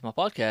to my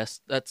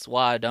podcast, that's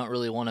why I don't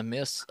really want to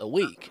miss a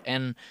week.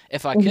 And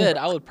if I could,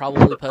 I would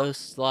probably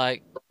post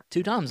like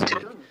 2 times a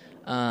week.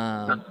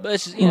 But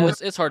it's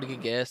just, it's hard to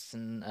get guests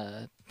and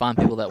find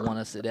people that want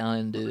to sit down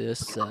and do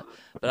this.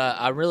 But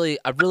I've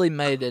really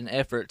made an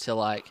effort to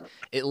like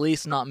at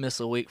least not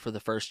miss a week for the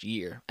first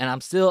year, and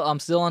I'm still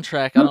on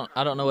track.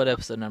 I don't know what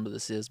episode number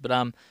this is, but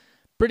I'm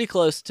pretty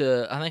close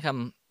to. I think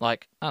I'm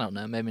like, I don't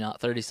know, maybe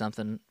not 30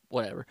 something,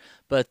 whatever.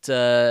 But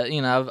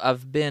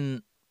I've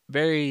been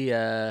very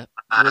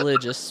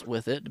religious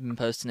with it. I've been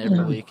posting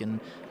every week, and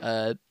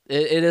it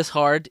is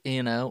hard,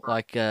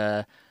 like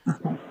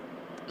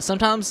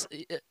sometimes.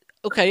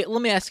 Okay,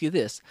 let me ask you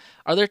this: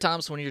 are there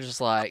times when you're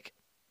just like,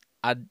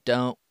 I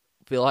don't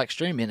feel like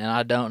streaming, and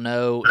I don't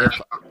know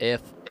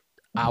if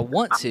I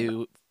want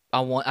to.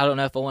 I don't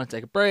know if I want to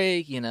take a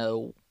break.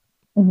 I'm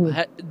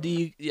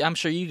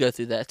sure you go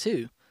through that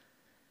too.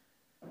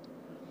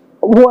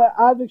 What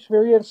I've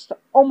experienced,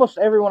 almost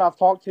everyone I've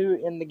talked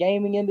to in the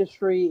gaming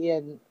industry,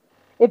 and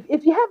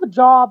if you have a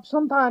job,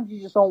 sometimes you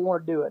just don't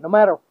want to do it, no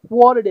matter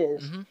what it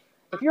is. Mm-hmm.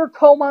 If you're a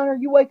coal miner,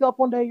 you wake up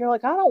one day and you're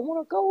like, I don't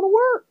want to go to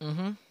work.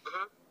 Mm-hmm.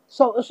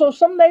 So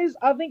some days,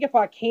 I think if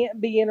I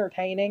can't be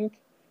entertaining,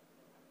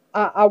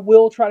 I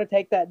will try to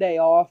take that day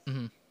off.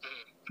 Mm-hmm.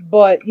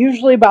 But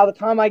usually by the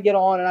time I get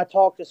on and I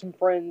talk to some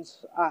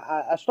friends,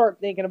 I start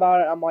thinking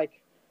about it. I'm like,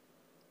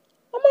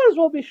 I might as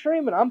well be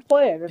streaming. I'm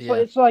playing.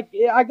 It's like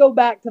I go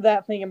back to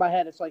that thing in my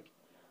head. It's like,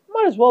 I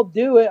might as well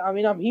do it. I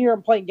mean, I'm here.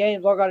 I'm playing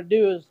games. All I got to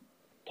do is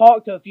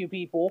talk to a few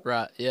people.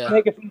 Right, yeah.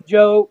 Make a few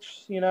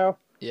jokes,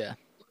 Yeah.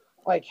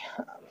 Like,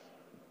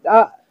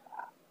 I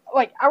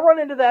run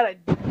into that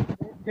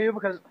too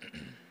because,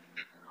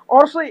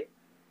 honestly,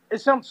 it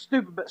sounds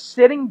stupid, but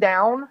sitting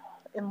down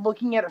and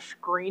looking at a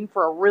screen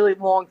for a really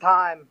long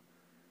time,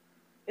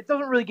 it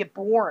doesn't really get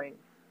boring.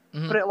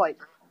 Mm-hmm. But it,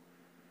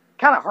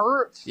 kind of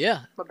hurts.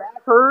 Yeah. My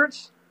back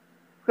hurts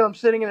because I'm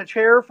sitting in a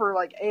chair for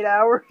 8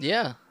 hours.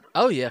 Yeah.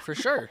 Oh yeah, for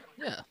sure.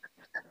 Yeah.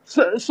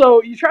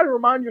 So you try to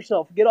remind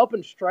yourself, get up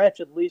and stretch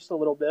at least a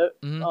little bit.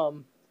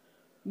 Mm-hmm.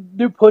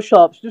 Do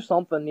push-ups, do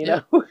something, you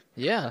know.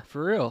 Yeah,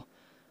 for real.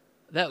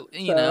 That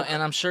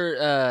and I'm sure.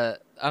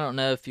 I don't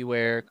know if you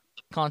wear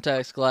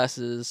contacts,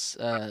 glasses,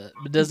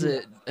 but does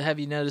it? Have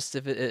you noticed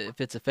if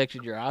it's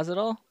affected your eyes at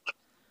all?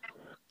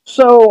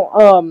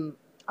 So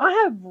I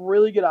have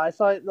really good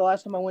eyesight. The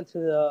last time I went to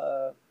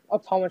the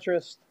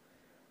optometrist,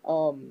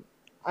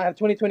 I have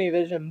 20/20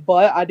 vision,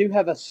 but I do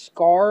have a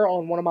scar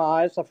on one of my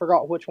eyes. I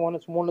forgot which one.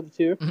 It's one of the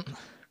two.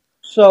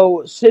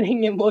 So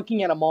sitting and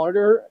looking at a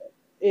monitor,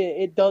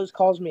 it does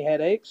cause me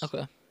headaches.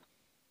 Okay.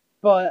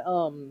 But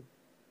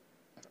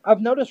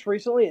I've noticed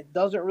recently it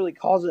doesn't really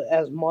cause it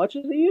as much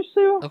as it used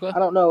to. Okay. I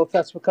don't know if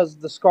that's because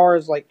the scar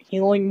is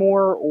healing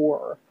more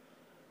or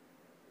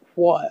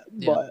what,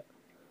 but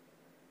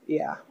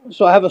yeah.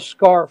 So I have a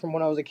scar from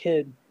when I was a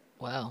kid.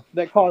 Wow.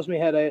 That caused me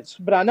headaches.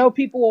 But I know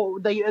people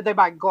they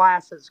buy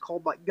glasses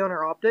called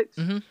Gunner Optics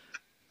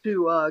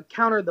to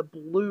counter the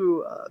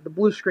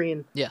blue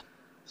screen. Yeah.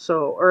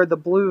 So or the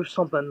blue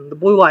something, the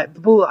blue light.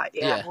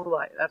 Yeah, blue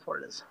light. That's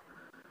what it is.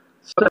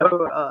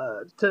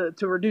 So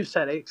to reduce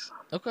headaches.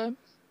 Okay.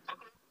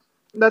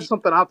 That's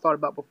something I've thought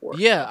about before.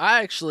 Yeah,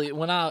 I actually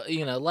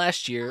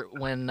last year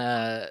when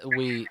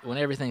when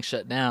everything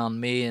shut down,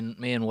 me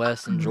and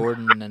Wes and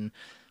Jordan and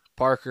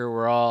Parker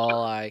were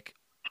all like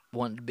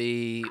wanted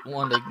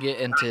to get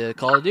into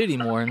Call of Duty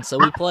more, and so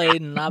we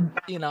played. And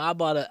I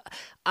bought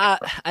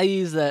I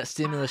used that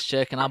stimulus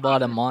check and I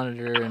bought a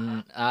monitor,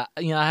 and I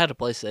had a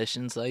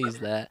PlayStation, so I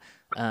used that.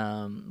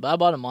 But I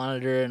bought a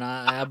monitor and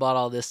I bought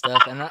all this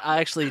stuff, and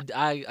I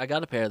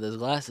got a pair of those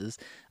glasses.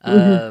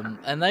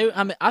 And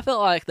I felt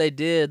like they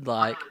did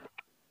like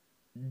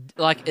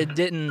it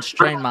didn't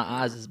strain my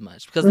eyes as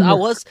much because I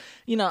was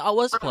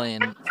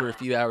playing for a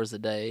few hours a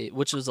day,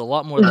 which was a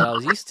lot more than I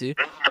was used to.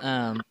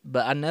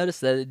 But I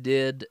noticed that it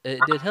did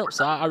help,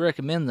 so I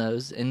recommend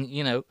those. And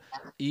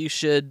you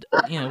should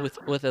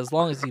with as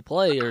long as you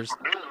play, or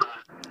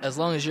as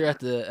long as you're at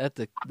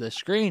the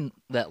screen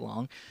that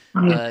long,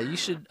 you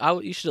should at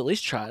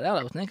least try it out.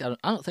 I would think. I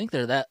don't think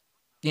they're that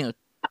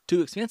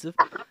too expensive.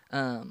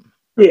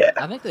 Yeah.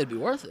 I think they'd be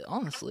worth it,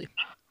 honestly.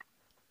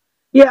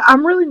 Yeah,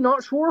 I'm really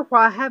not sure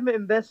why I haven't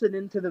invested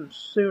into them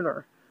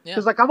sooner. Yeah.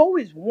 Because I've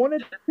always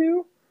wanted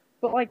to,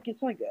 but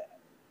it's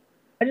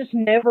I just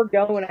never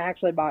go and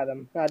actually buy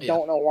them. I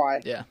don't know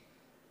why. Yeah.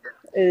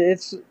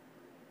 It's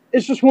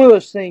just one of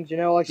those things,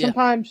 Like Yeah.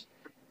 sometimes,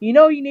 you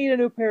need a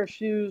new pair of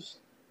shoes,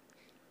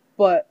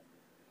 but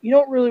you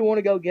don't really want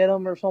to go get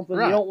them or something.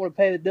 Right. You don't want to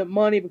pay the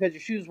money because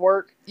your shoes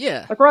work.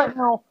 Yeah. Like right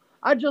now,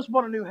 I just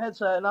bought a new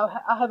headset, and I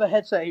have a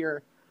headset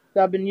here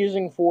that I've been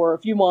using for a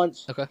few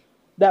months. Okay.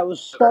 That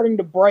was starting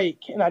to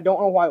break, and I don't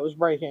know why it was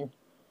breaking,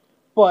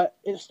 but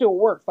it still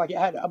worked. Like it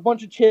had a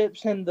bunch of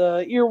chips, and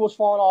the ear was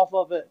falling off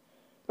of it,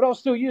 but I was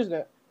still using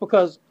it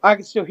because I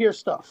could still hear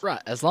stuff.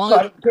 Right. As long So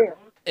I as didn't care.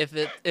 if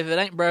it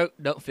ain't broke,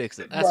 don't fix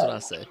it. That's what I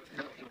say.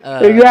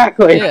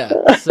 Exactly.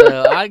 Yeah.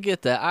 So I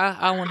get that.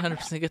 I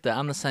 100% get that.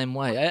 I'm the same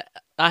way.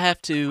 I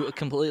have to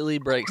completely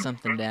break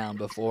something down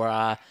before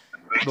I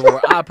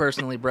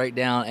personally break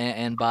down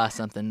and buy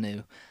something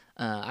new.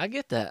 I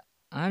get that.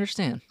 I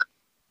understand.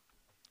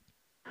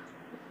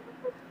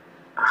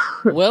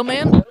 Well,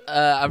 man,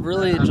 I've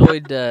really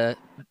enjoyed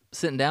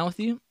sitting down with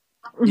you.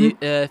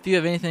 If you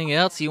have anything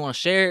else you want to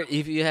share,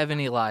 if you have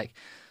any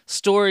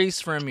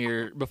stories from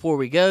before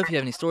we go, if you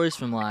have any stories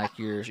from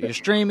your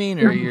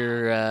streaming or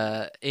your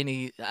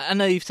I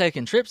know you've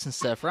taken trips and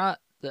stuff, right?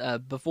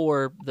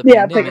 Before the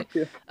pandemic.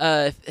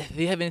 If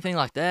you have anything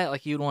like that,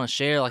 like you'd want to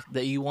share, like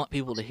that you want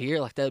people to hear,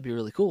 like that would be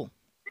really cool.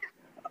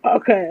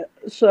 Okay,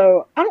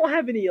 so I don't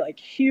have any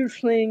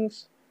huge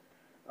things,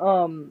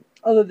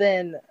 other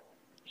than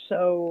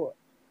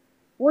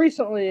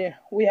recently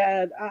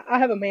I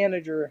have a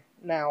manager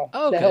now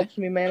that helps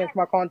me manage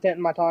my content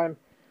and my time.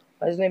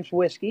 His name's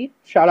Whiskey.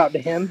 Shout out to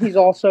him. He's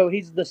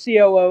the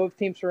COO of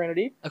Team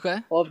Serenity. Okay,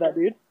 love that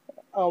dude.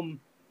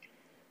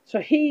 So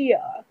he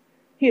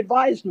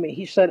advised me.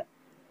 He said,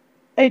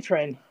 "Hey,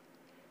 Train,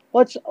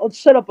 let's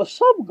set up a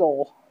sub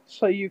goal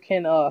so you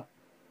can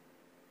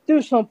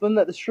do something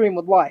that the stream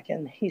would like."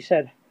 And he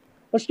said,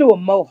 "Let's do a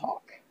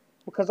mohawk,"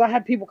 because I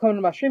had people come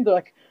to my stream. They're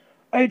like,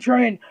 "Hey,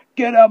 Train,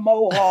 get a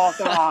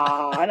mohawk."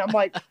 And I'm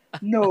like,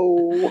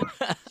 "No."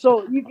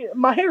 So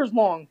my hair is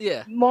long,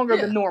 longer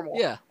than normal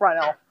right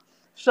now.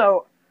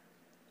 So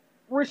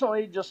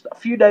recently, just a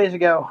few days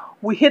ago,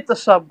 we hit the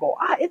sub goal.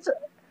 It's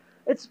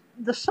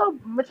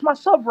my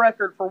sub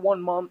record for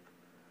 1 month.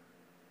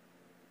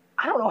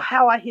 I don't know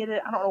how I hit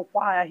it. I don't know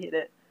why I hit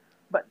it.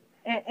 But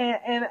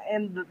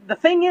and the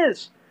thing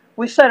is,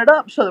 we set it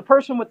up so the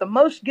person with the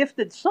most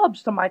gifted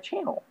subs to my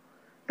channel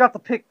got to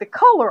pick the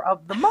color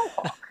of the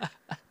mohawk.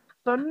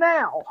 So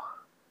now,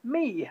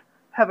 me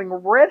having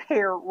red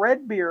hair,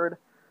 red beard,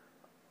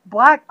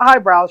 black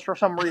eyebrows for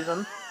some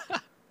reason,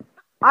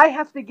 I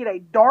have to get a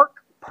dark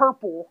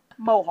purple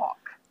mohawk.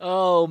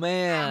 Oh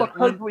man!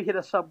 Because we hit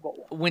a sub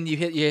goal. When you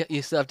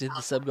still have to hit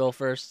the sub goal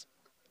first.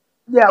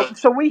 Yeah,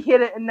 so we hit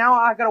it, and now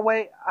I gotta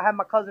wait. I have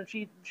my cousin;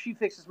 she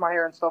fixes my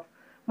hair and stuff.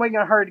 I'm waiting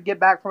on her to get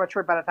back from a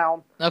trip out of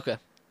town. Okay.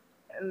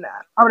 And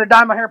I'm gonna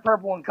dye my hair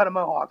purple and cut a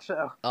mohawk.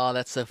 So. Oh,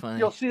 that's so funny.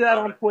 You'll see that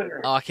on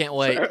Twitter. Oh, I can't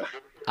wait.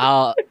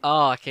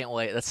 I can't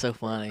wait. That's so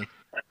funny.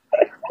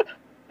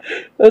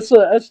 That's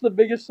the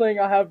biggest thing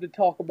I have to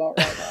talk about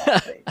right now, I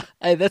think.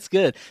 Hey, that's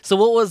good. So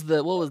what was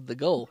the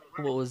goal?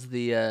 What was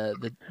the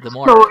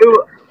mark?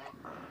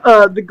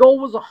 So the goal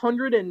was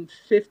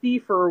 150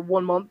 for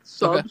 1 month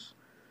subs. Okay.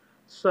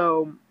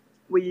 So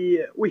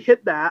we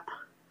hit that.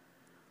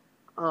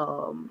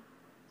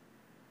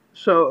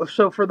 So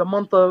for the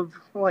month of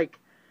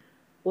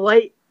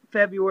late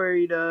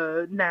February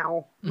to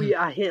now,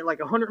 I hit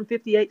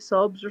 158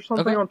 subs or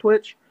something on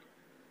Twitch.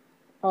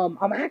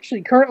 I'm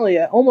actually currently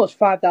at almost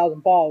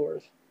 5,000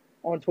 followers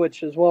on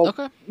Twitch as well,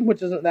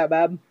 which isn't that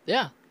bad.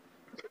 Yeah.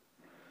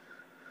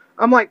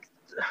 I'm I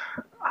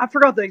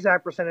forgot the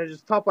exact percentage.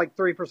 It's top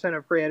 3%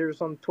 of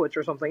creators on Twitch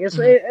or something.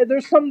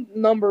 There's some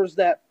numbers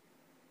that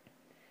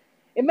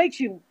it makes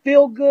you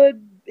feel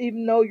good,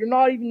 even though you're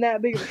not even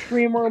that big of a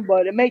streamer,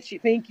 but it makes you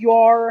think you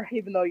are,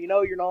 even though you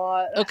know you're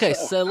not. Okay,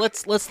 so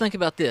let's think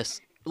about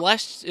this.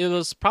 it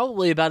was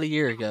probably about a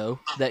year ago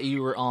that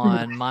you were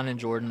on mine and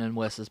Jordan and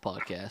Wes's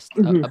podcast.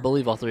 I Mhm.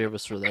 believe all three of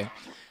us were there.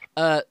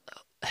 Uh,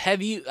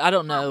 have you? I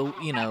don't know.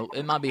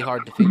 It might be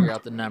hard to figure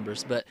out the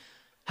numbers, but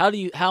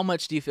how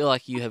much do you feel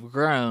like you have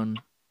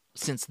grown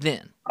since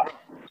then?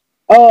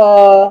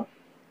 Uh,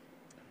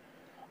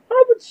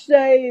 I would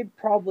say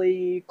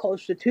probably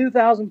close to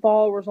 2,000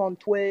 followers on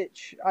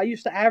Twitch. I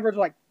used to average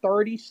like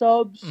 30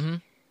 subs Mm-hmm.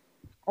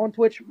 on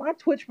Twitch. My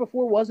Twitch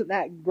before wasn't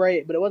that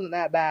great, but it wasn't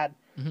that bad.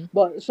 Mm-hmm.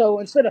 But so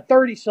instead of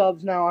 30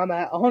 subs now, I'm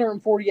at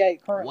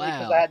 148 currently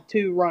because I Wow. had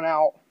 2 run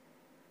out.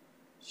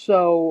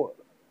 So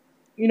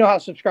you know how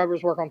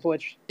subscribers work on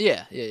Twitch.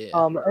 Yeah. Yeah.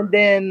 Yeah. And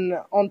then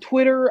on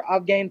Twitter,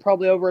 I've gained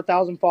probably over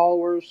 1,000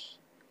 followers.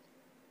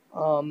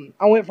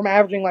 I went from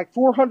averaging like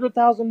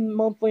 400,000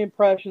 monthly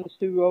impressions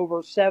to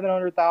over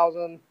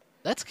 700,000.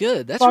 That's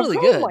good. That's So I've really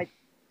grown good. like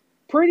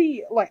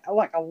pretty like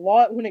a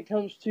lot when it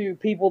comes to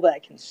people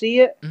that can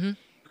see it. Mm-hmm.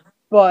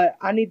 But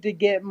I need to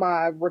get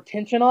my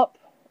retention up,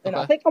 and I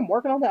Okay. think I'm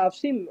working on that. I've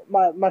seen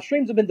my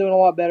streams have been doing a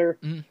lot better.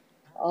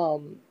 Mm-hmm.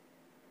 Um,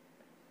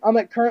 I'm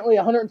at currently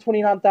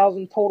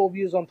 129,000 total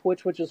views on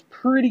Twitch, which is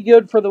pretty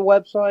good for the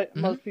website.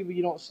 Mm-hmm. Most people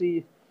you don't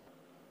see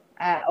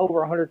at over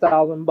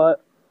 100,000,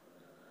 but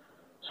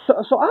so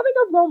I think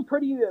I've grown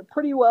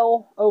pretty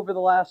well over the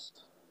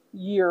last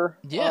year.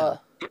 Yeah.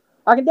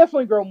 I can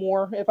definitely grow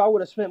more if I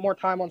would have spent more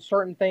time on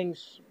certain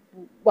things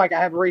like I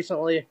have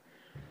recently.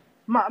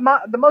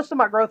 The most of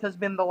my growth has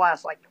been the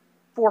last like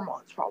 4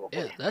 months probably.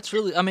 Yeah. That's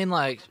really. I mean,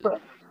 like.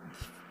 But,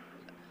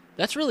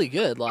 That's really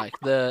good. Like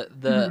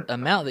the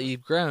amount that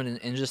you've grown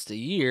in just a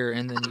year,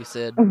 and then you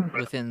said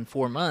within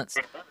 4 months.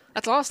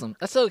 That's awesome.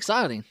 That's so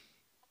exciting.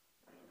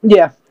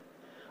 yeah.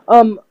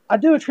 I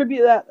do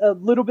attribute that a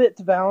little bit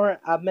to Valorant.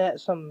 I've met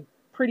some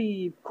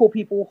pretty cool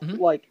people.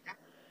 Mm-hmm. Like,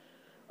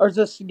 there's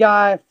this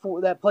guy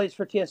that plays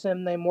for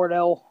TSM named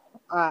Wardell.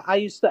 I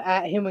used to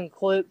at him in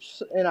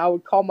clips, and I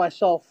would call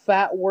myself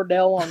Fat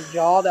Wardell on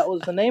Jaw. That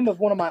was the name of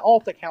one of my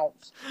alt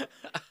accounts.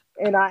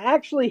 And I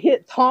actually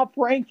hit top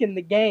rank in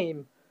the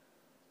game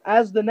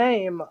as the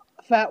name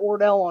Fat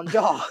Wardell on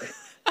Jaw.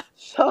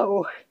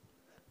 So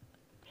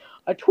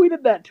I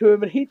tweeted that to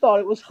him, and he thought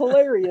it was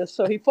hilarious.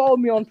 So he followed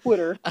me on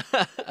Twitter.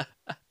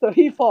 So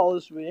he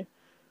follows me.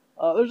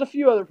 There's a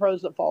few other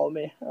pros that follow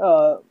me.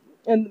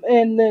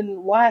 And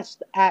then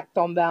last act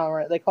on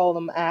Valorant, they call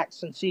them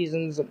acts and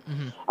seasons, and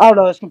Mm-hmm. I don't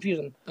know, it's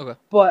confusing. Okay.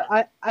 But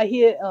I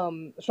hit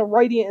so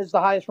Radiant is the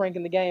highest rank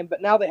in the game,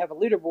 but now they have a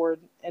leaderboard,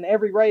 and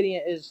every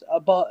Radiant is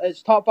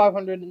top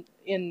 500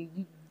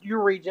 in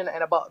your region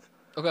and above.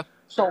 Okay.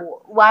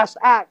 So last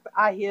act,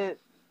 I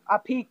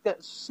peaked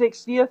at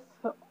 60th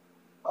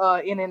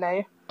in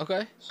NA.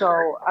 Okay.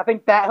 So I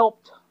think that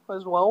helped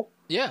as well.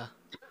 Yeah.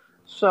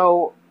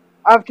 So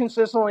I've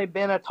consistently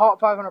been a top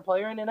 500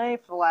 player in NA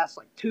for the last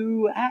like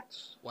 2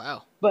 acts.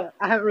 Wow. But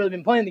I haven't really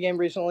been playing the game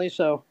recently,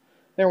 so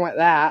there went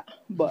that.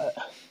 But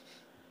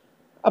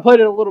I played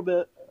it a little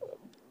bit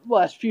the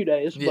last few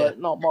days, but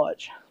not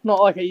much.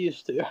 Not like I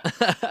used to.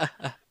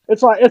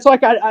 It's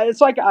like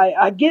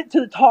I get to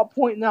the top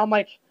point and now I'm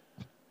like,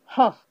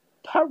 huh,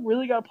 do I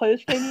really gotta play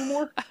this game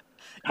anymore?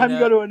 Time to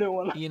go to a new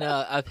one.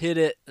 I've hit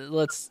it.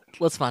 Let's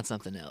find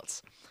something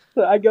else.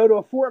 So I go to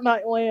a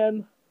Fortnite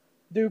LAN,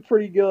 do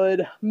pretty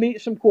good,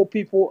 meet some cool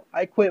people.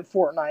 I quit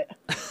Fortnite.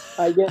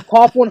 I get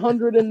top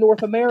 100 in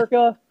North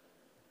America.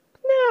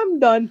 Nah, I'm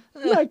done.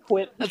 I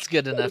quit. That's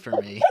good enough for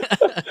me.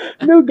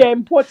 New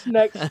game. What's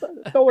next?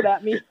 Throw it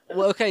at me.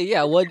 Well, okay,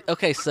 yeah.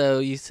 Okay, so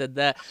you said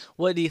that.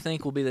 What do you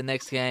think will be the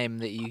next game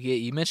that you get?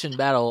 You mentioned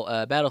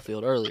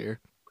Battlefield earlier.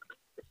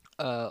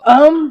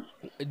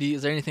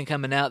 Is there anything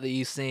coming out that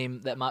you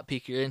seem that might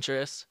pique your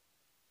interest?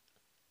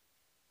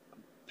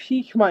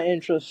 Pique my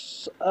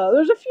interest.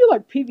 There's a few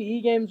like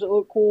PvE games that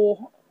look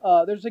cool.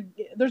 There's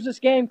this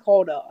game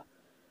called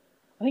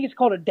I think it's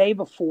called A Day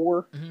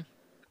Before,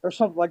 or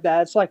something like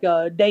that. It's like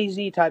a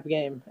DayZ type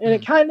game, and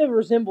it kind of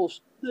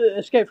resembles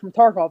Escape from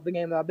Tarkov, the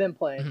game that I've been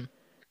playing.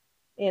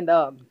 And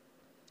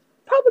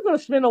probably going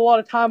to spend a lot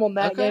of time on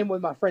that game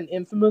with my friend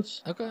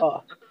Infamous. Okay.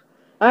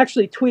 I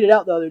actually tweeted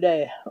out the other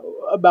day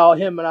about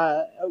him,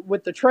 and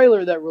with the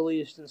trailer that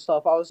released and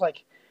stuff, I was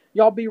like,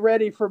 y'all be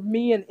ready for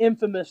me and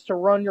Infamous to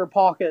run your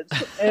pockets.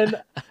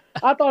 And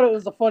I thought it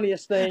was the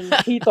funniest thing.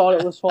 He thought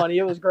it was funny.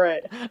 It was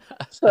great.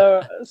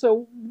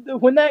 So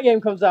when that game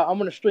comes out, I'm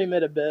going to stream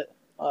it a bit.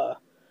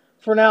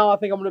 For now, I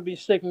think I'm going to be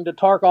sticking to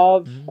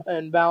Tarkov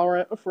and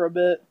Valorant for a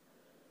bit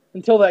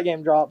until that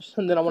game drops,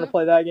 and then I'm going to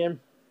play that game.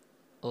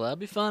 Well, that'd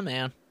be fun,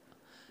 man.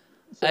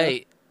 So,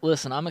 hey,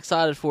 listen, I'm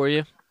excited for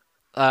you.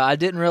 I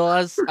didn't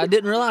realize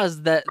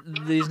that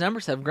these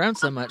numbers have grown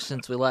so much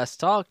since we last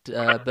talked.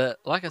 But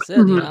like I said,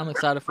 I'm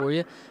excited for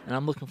you, and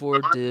I'm looking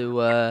forward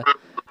to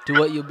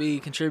what you'll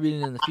be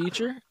contributing in the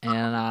future.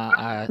 And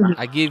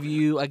I give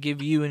you and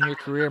your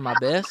career my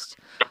best.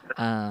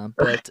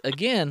 But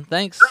again,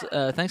 thanks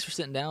for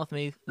sitting down with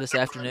me this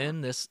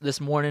afternoon,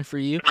 this morning for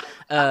you.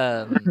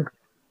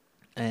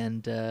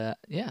 And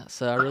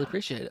so I really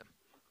appreciate it.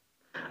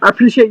 I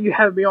appreciate you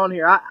having me on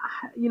here.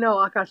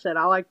 Like I said,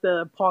 I like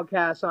the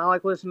podcast and I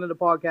like listening to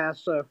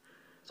podcasts. So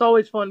it's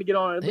always fun to get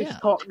on and at least Yeah.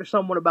 talk to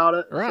someone about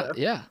it. Right. So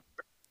Yeah.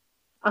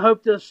 I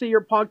hope to see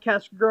your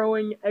podcast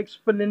growing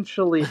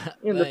exponentially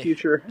in the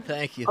future.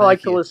 Thank you. I like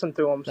Thank to you. listen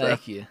to them. So.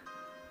 Thank you.